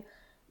getting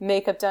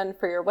makeup done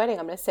for your wedding,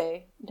 I'm going to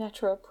say,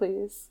 natural,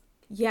 please.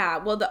 Yeah,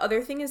 well, the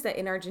other thing is that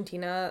in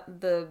Argentina,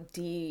 the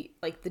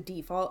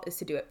default is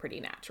to do it pretty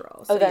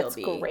natural. So that's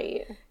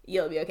great.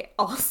 You'll be okay.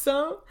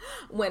 Also,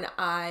 when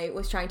I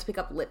was trying to pick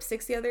up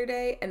lipsticks the other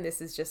day, and this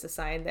is just a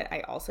sign that I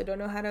also don't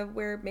know how to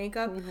wear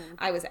makeup,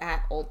 I was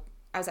at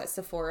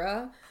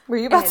Sephora. Were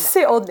you about to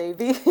say Old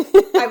Navy?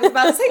 I was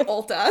about to say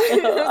Ulta. I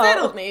was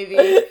at Old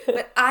Navy.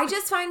 But I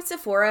just find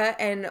Sephora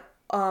and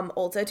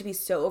Ulta to be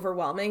so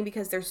overwhelming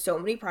because there's so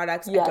many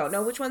products. Yes. I don't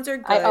know which ones are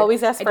good. I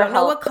always ask for help. I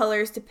don't know what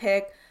colors to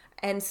pick.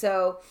 And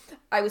so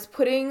I was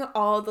putting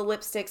all the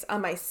lipsticks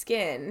on my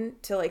skin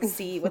to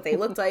see what they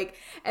looked like.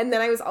 And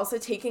then I was also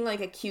taking a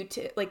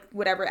Q-tip,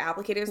 whatever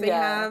applicators they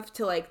have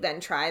to then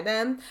try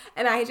them.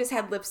 And I just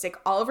had lipstick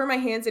all over my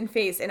hands and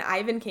face. And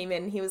Ivan came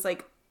in and he was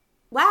like,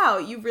 Wow,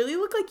 you really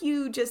look like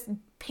you just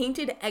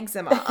painted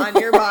eczema on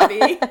your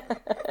body.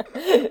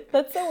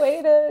 That's the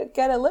way to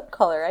get a lip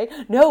color, right?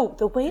 No,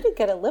 the way to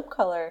get a lip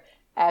color,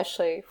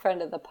 Ashley,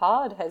 friend of the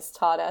pod, has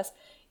taught us,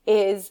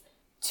 is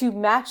to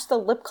match the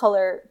lip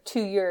color to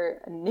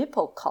your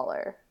nipple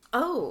color.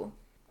 Oh.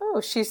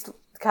 Oh,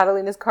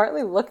 Catalina's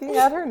currently looking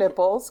at her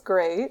nipples.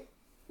 Great.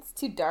 It's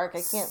too dark.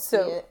 I can't see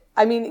it.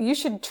 I mean, you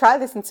should try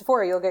this in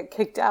Sephora. You'll get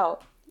kicked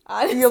out.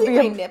 Honestly, You'll be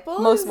my nipples?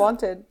 most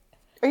wanted.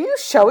 Are you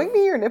showing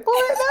me your nipple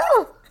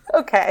right now?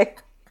 Okay.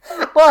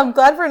 Well, I'm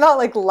glad we're not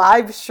like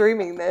live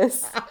streaming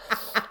this.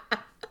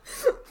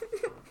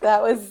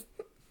 That was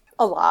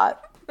a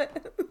lot.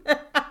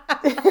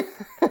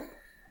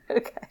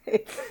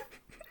 Okay.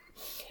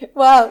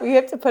 Well, we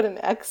have to put an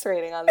X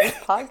rating on this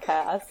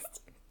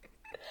podcast.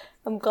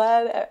 I'm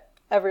glad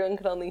everyone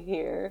could only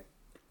hear.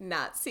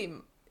 Not see.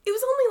 It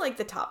was only like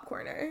the top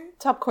corner.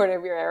 Top corner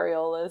of your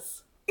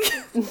areolas.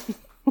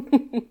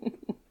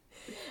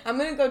 I'm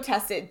going to go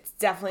test it. It's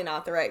definitely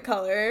not the right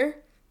color.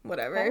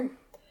 Whatever. Okay.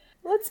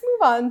 Let's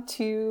move on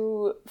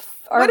to...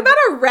 What about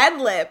a red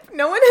lip?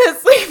 No one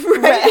has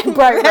like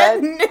bright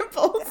red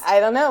nipples.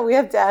 I don't know. We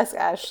have to ask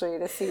Ashley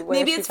to see where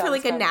Maybe she it's for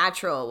like a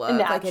natural look,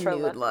 like a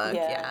nude look.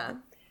 Yeah.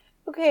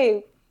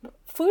 Okay,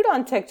 food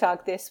on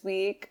TikTok this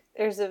week.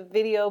 There's a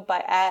video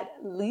by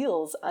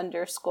 @Leals_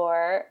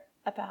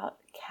 about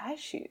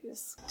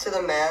cashews. To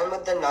the man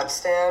with the nut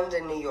stand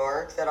in New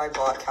York that I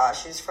bought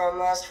cashews from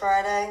last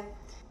Friday.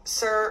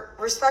 Sir,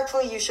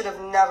 respectfully, you should have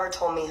never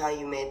told me how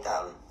you made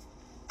them.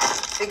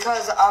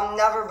 Because I'm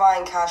never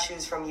buying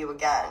cashews from you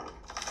again.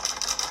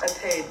 I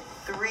paid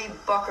 3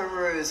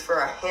 buckaroos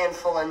for a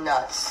handful of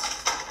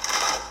nuts.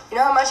 You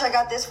know how much I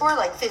got this for?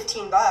 Like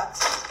 15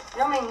 bucks. You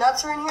know how many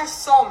nuts are in here?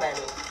 So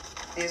many.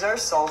 These are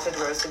salted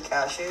roasted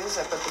cashews.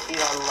 I put the heat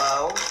on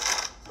low.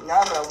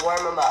 Now I'm gonna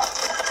warm them up.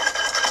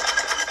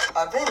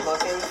 I've been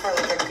looking for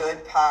like a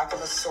good pack of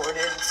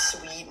assorted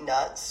sweet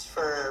nuts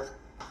for,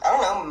 I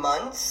don't know,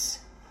 months.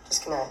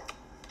 Just gonna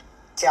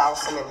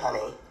douse them in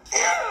honey.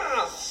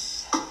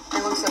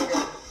 They look so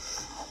good.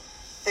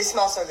 They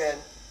smell so good.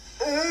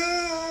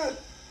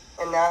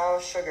 And now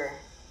sugar.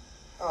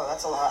 Oh,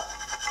 that's a lot.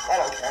 I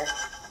don't care.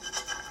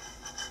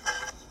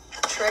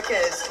 Trick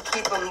is to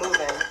keep them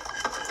moving.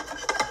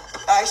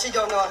 I actually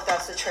don't know if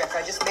that's the trick.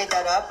 I just made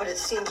that up, but it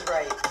seems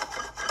right.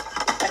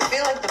 I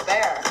feel like the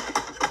bear.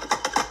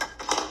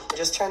 I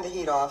just turned the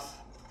heat off.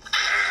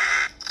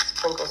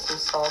 Sprinkle some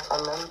salt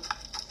on them.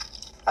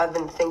 I've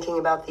been thinking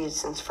about these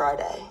since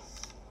Friday.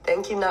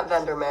 Thank you, nut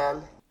vendor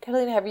man.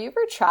 Catalina, have you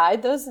ever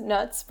tried those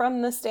nuts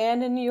from the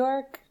stand in New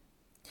York?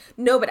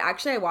 No, but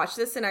actually I watched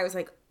this and I was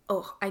like,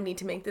 oh, I need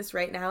to make this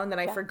right now. And then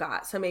I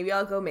forgot. So maybe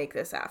I'll go make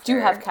this after. Do you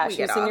have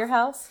cashews in your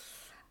house?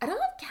 I don't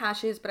have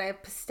cashews, but I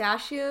have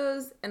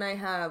pistachios and I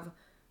have,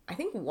 I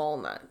think,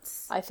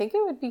 walnuts. I think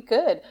it would be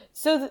good.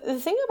 So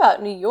the thing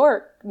about New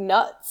York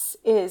nuts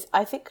is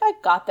I think I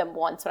got them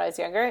once when I was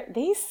younger.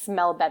 They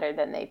smell better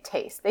than they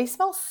taste. They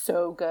smell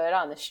so good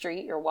on the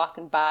street. You're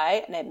walking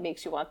by and it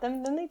makes you want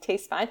them. Then they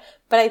taste fine.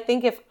 But I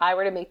think if I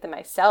were to make them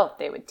myself,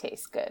 they would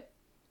taste good.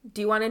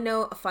 Do you want to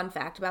know a fun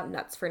fact about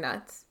Nuts for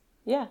Nuts?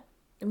 Yeah.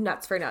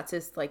 Nuts for Nuts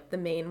is like the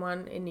main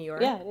one in New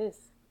York. Yeah, it is.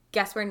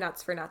 Guess where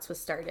Nuts for Nuts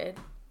was started?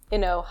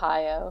 In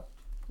Ohio.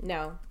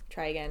 No.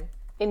 Try again.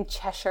 In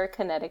Cheshire,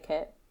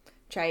 Connecticut.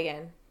 Try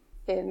again.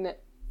 In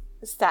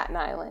Staten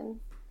Island.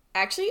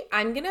 Actually,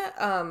 I'm gonna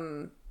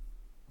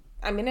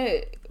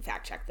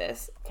fact check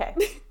this. Okay.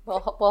 We'll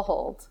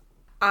hold.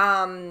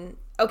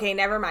 Okay,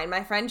 never mind.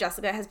 My friend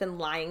Jessica has been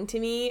lying to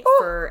me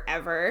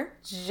forever.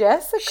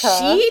 Jessica?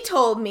 She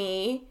told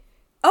me,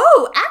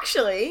 oh,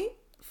 actually,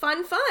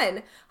 fun.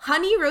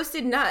 Honey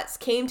roasted nuts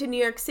came to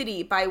New York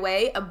City by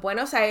way of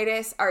Buenos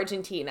Aires,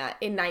 Argentina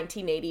in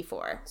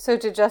 1984. So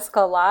did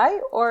Jessica lie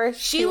or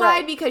she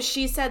lied because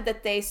she said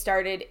that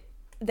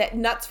that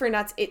Nuts for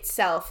Nuts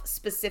itself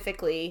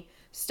specifically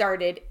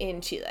started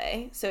in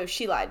Chile. So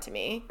she lied to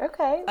me.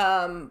 Okay.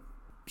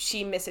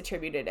 She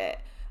misattributed it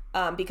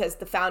because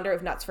the founder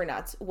of Nuts for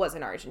Nuts was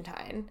an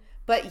Argentine.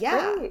 But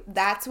yeah,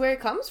 that's where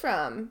it comes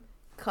from.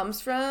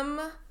 Comes from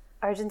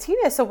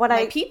Argentina. So when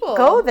I people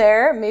go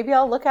there, maybe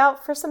I'll look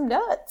out for some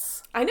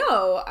nuts. I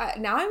know.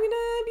 Now I'm going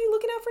to be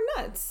looking out for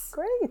nuts.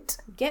 Great.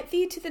 Get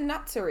thee to the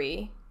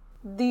nutsery.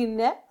 The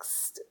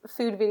next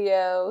food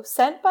video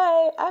sent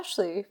by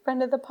Ashley,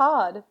 friend of the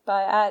pod,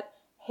 by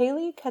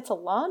 @Haley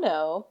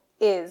Catalano,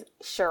 is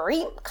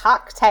shrimp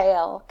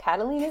cocktail,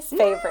 Catalina's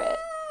favorite.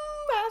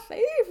 My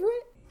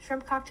favorite.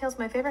 Shrimp cocktail's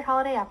my favorite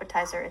holiday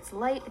appetizer. It's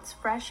light, it's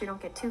fresh, you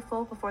don't get too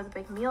full before the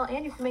big meal,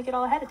 and you can make it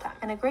all ahead of time.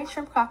 And a great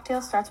shrimp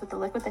cocktail starts with the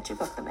liquid that you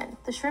cook them in.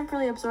 The shrimp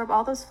really absorb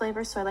all those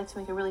flavors, so I like to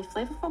make a really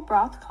flavorful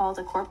broth called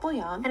a court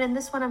bouillon. And in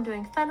this one, I'm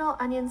doing fennel,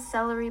 onions,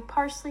 celery,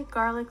 parsley,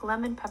 garlic,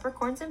 lemon,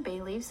 peppercorns, and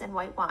bay leaves, and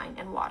white wine,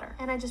 and water.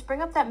 And I just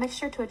bring up that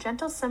mixture to a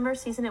gentle simmer,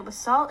 season it with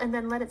salt, and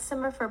then let it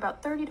simmer for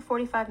about 30 to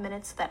 45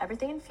 minutes so that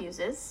everything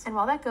infuses. And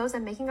while that goes,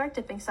 I'm making our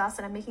dipping sauce,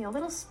 and I'm making a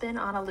little spin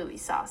on a Louis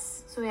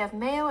sauce. So we have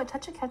mayo, a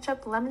touch of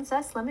ketchup, lemon lemon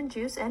zest, lemon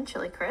juice, and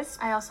chili crisp.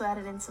 I also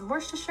added in some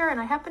Worcestershire, and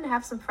I happen to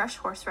have some fresh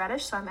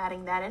horseradish, so I'm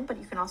adding that in, but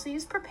you can also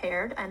use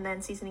prepared, and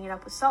then seasoning it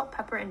up with salt,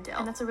 pepper, and dill.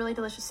 And that's a really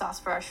delicious sauce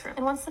for our shrimp.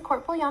 And once the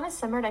court bouillon is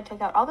simmered, I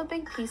take out all the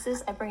big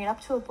pieces, I bring it up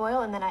to a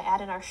boil, and then I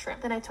add in our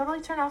shrimp. Then I totally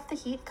turn off the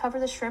heat,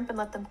 cover the shrimp, and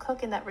let them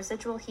cook in that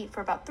residual heat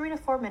for about 3 to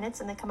 4 minutes,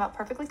 and they come out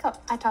perfectly cooked.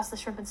 I toss the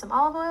shrimp in some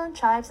olive oil and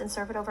chives and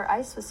serve it over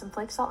ice with some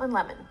flake salt and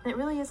lemon. And it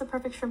really is a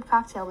perfect shrimp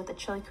cocktail with the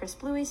chili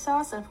crisp bluey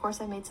sauce, and of course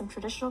I made some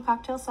traditional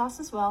cocktail sauce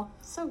as well.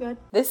 So good.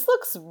 This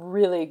looks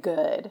really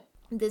good.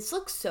 This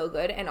looks so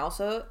good, and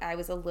also I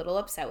was a little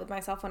upset with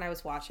myself when I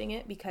was watching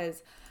it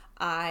because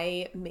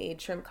I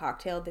made shrimp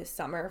cocktail this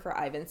summer for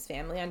Ivan's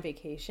family on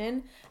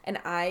vacation, and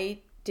I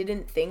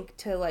didn't think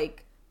to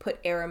like put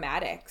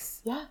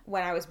aromatics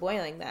when I was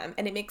boiling them,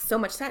 and it makes so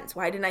much sense.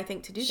 Why didn't I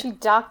think to do that? She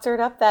doctored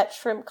up that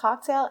shrimp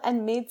cocktail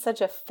and made such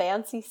a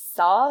fancy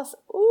sauce.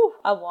 Ooh,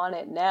 I want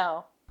it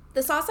now.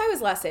 The sauce I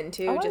was less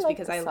into just like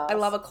because the I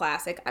love a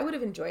classic. I would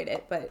have enjoyed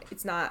it, but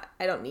it's not,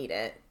 I don't need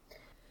it.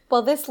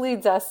 Well, this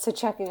leads us to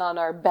checking on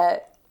our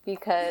bet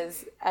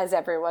because, as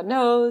everyone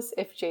knows,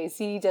 if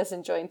Jay-Z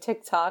doesn't join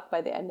TikTok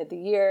by the end of the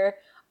year,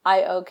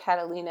 I owe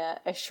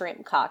Catalina a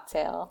shrimp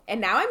cocktail. And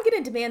now I'm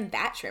going to demand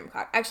that shrimp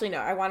cocktail. Actually, no,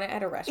 I want it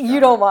at a restaurant. You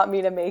don't want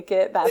me to make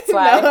it. That's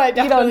why. No, I you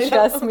don't definitely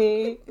trust don't.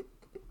 me.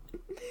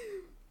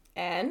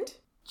 And?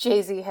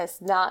 Jay-Z has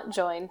not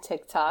joined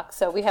TikTok,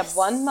 so we have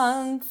 1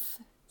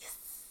 month.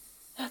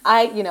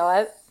 You know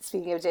what?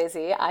 Speaking of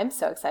Jay-Z, I'm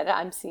so excited.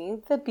 I'm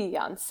seeing the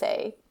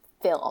Beyonce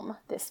film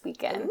this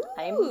weekend.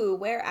 Ooh,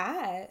 where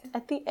at?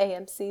 At the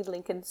AMC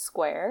Lincoln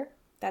Square.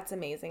 That's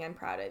amazing. I'm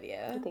proud of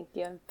you. Thank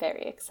you. I'm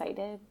very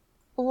excited.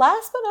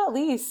 Last but not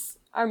least,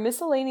 our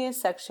miscellaneous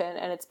section,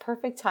 and it's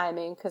perfect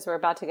timing because we're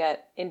about to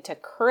get into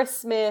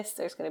Christmas.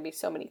 There's going to be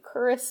so many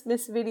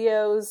Christmas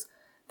videos.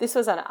 This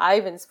was on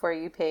Ivan's For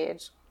You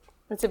page.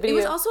 It's a video. It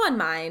was also on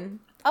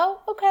mine.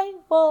 Oh, okay.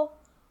 Well,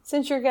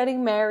 since you're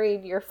getting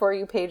married, your For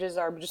You pages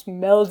are just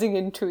melding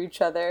into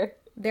each other.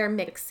 They're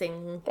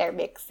mixing.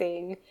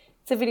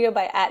 It's a video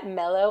by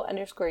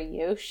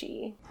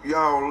 @mellow_Yoshi.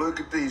 Y'all,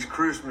 look at these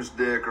Christmas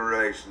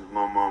decorations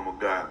my mama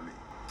got me.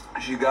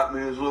 She got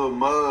me this little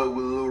mug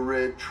with a little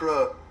red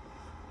truck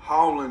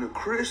hauling a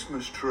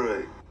Christmas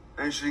tree.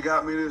 And she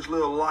got me this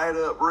little light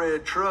up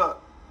red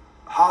truck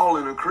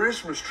hauling a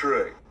Christmas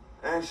tree.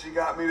 And she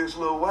got me this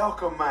little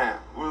welcome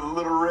mat with a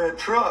little red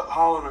truck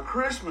hauling a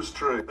Christmas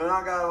tree. And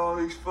I got all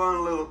these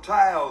fun little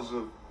tiles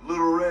of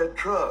little red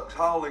trucks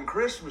hauling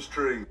Christmas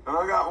trees. And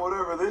I got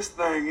whatever this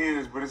thing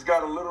is, but it's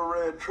got a little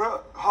red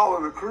truck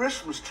hauling a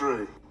Christmas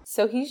tree.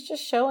 So he's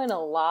just showing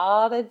a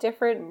lot of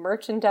different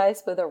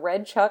merchandise with a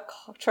red truck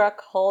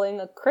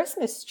hauling a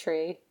Christmas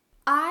tree.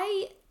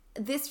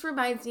 This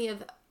reminds me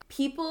of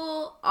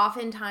people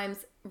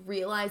oftentimes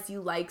realize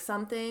you like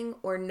something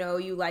or know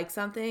you like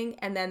something,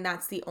 and then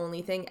that's the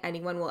only thing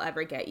anyone will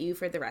ever get you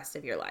for the rest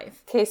of your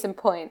life. Case in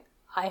point,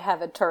 I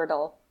have a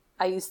turtle.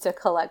 I used to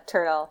collect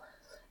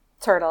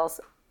turtles.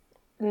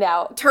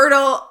 Now,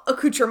 turtle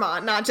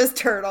accoutrement, not just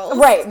turtles.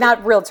 Right,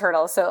 not real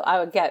turtles. So I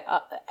would get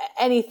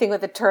anything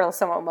with a turtle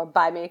someone would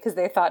buy me because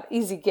they thought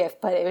easy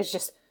gift, but it was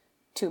just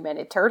too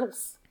many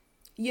turtles.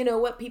 You know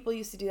what people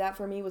used to do that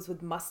for me was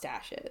with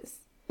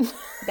mustaches.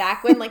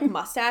 Back when like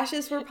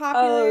mustaches were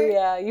popular. Oh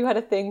yeah, you had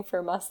a thing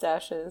for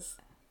mustaches.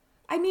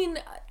 I mean,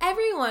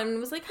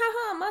 everyone was like,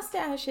 haha,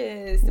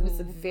 mustaches. It was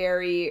a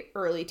very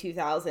early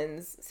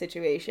 2000s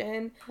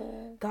situation.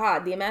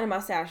 God, the amount of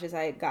mustaches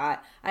I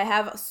got. I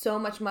have so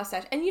much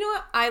mustache. And you know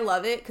what? I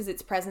love it because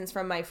it's presents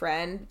from my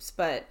friends.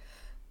 But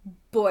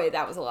boy,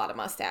 that was a lot of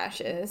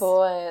mustaches.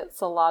 Boy, it's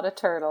a lot of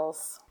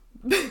turtles.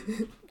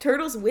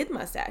 Turtles with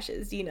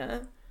mustaches,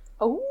 Dina.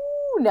 Oh,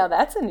 now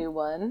that's a new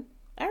one.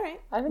 All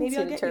right. I haven't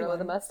seen a turtle with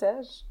a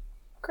mustache.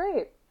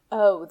 Great.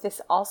 Oh, this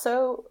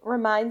also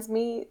reminds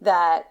me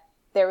that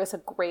there was a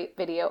great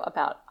video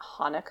about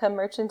Hanukkah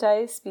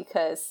merchandise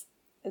because,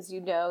 as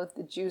you know,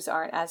 the Jews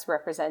aren't as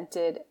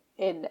represented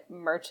in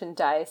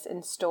merchandise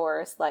in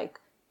stores like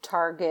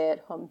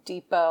Target, Home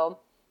Depot.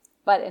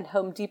 But in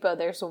Home Depot,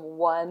 there's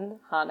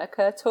one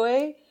Hanukkah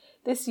toy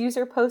this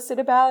user posted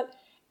about,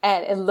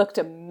 and it looked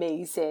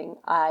amazing.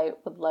 I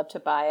would love to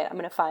buy it. I'm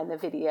going to find the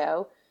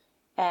video.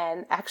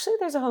 And actually,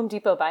 there's a Home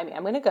Depot by me.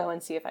 I'm going to go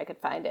and see if I could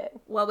find it.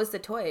 What was the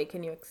toy?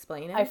 Can you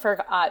explain it? I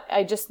forgot.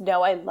 I just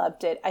know I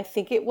loved it. I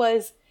think it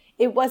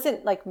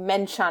wasn't like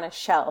mensch on a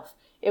shelf.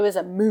 It was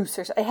a moose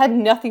or something. It had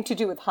nothing to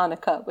do with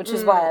Hanukkah, which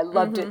is why I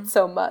loved it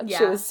so much.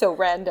 Yeah. It was so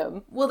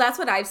random. Well, that's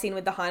what I've seen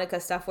with the Hanukkah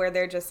stuff where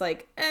they're just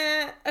like,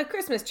 a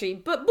Christmas tree,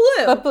 but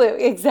blue. But blue,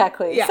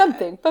 exactly. Yeah.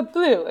 Something, but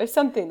blue, or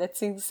something that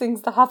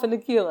sings the Hava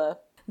Nagila.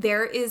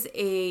 There is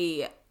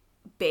a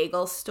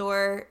bagel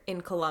store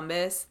in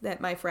Columbus that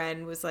my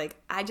friend was like,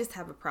 I just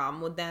have a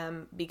problem with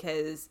them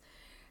because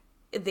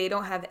they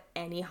don't have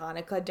any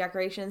Hanukkah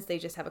decorations. They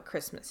just have a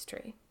Christmas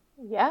tree.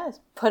 Yes.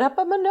 Put up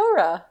a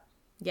menorah.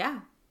 Yeah.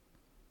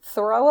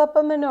 Throw up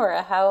a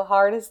menorah. How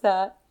hard is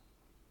that?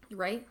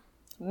 Right.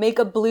 Make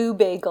a blue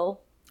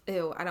bagel.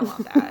 Ew, I don't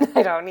want that.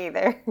 I don't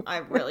either.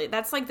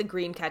 That's like the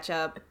green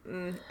ketchup.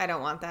 I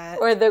don't want that.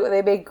 Or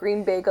they make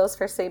green bagels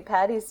for St.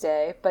 Patty's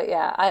Day. But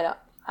yeah,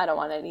 I don't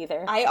want it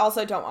either. I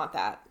also don't want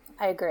that.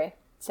 I agree.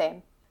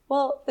 Same.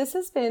 Well, this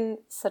has been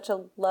such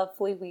a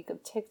lovely week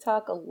of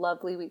TikTok, a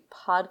lovely week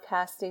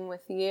podcasting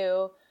with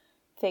you.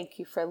 Thank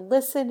you for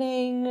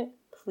listening.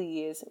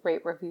 Please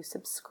rate, review,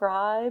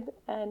 subscribe,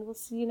 and we'll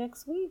see you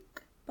next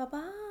week.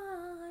 Bye-bye.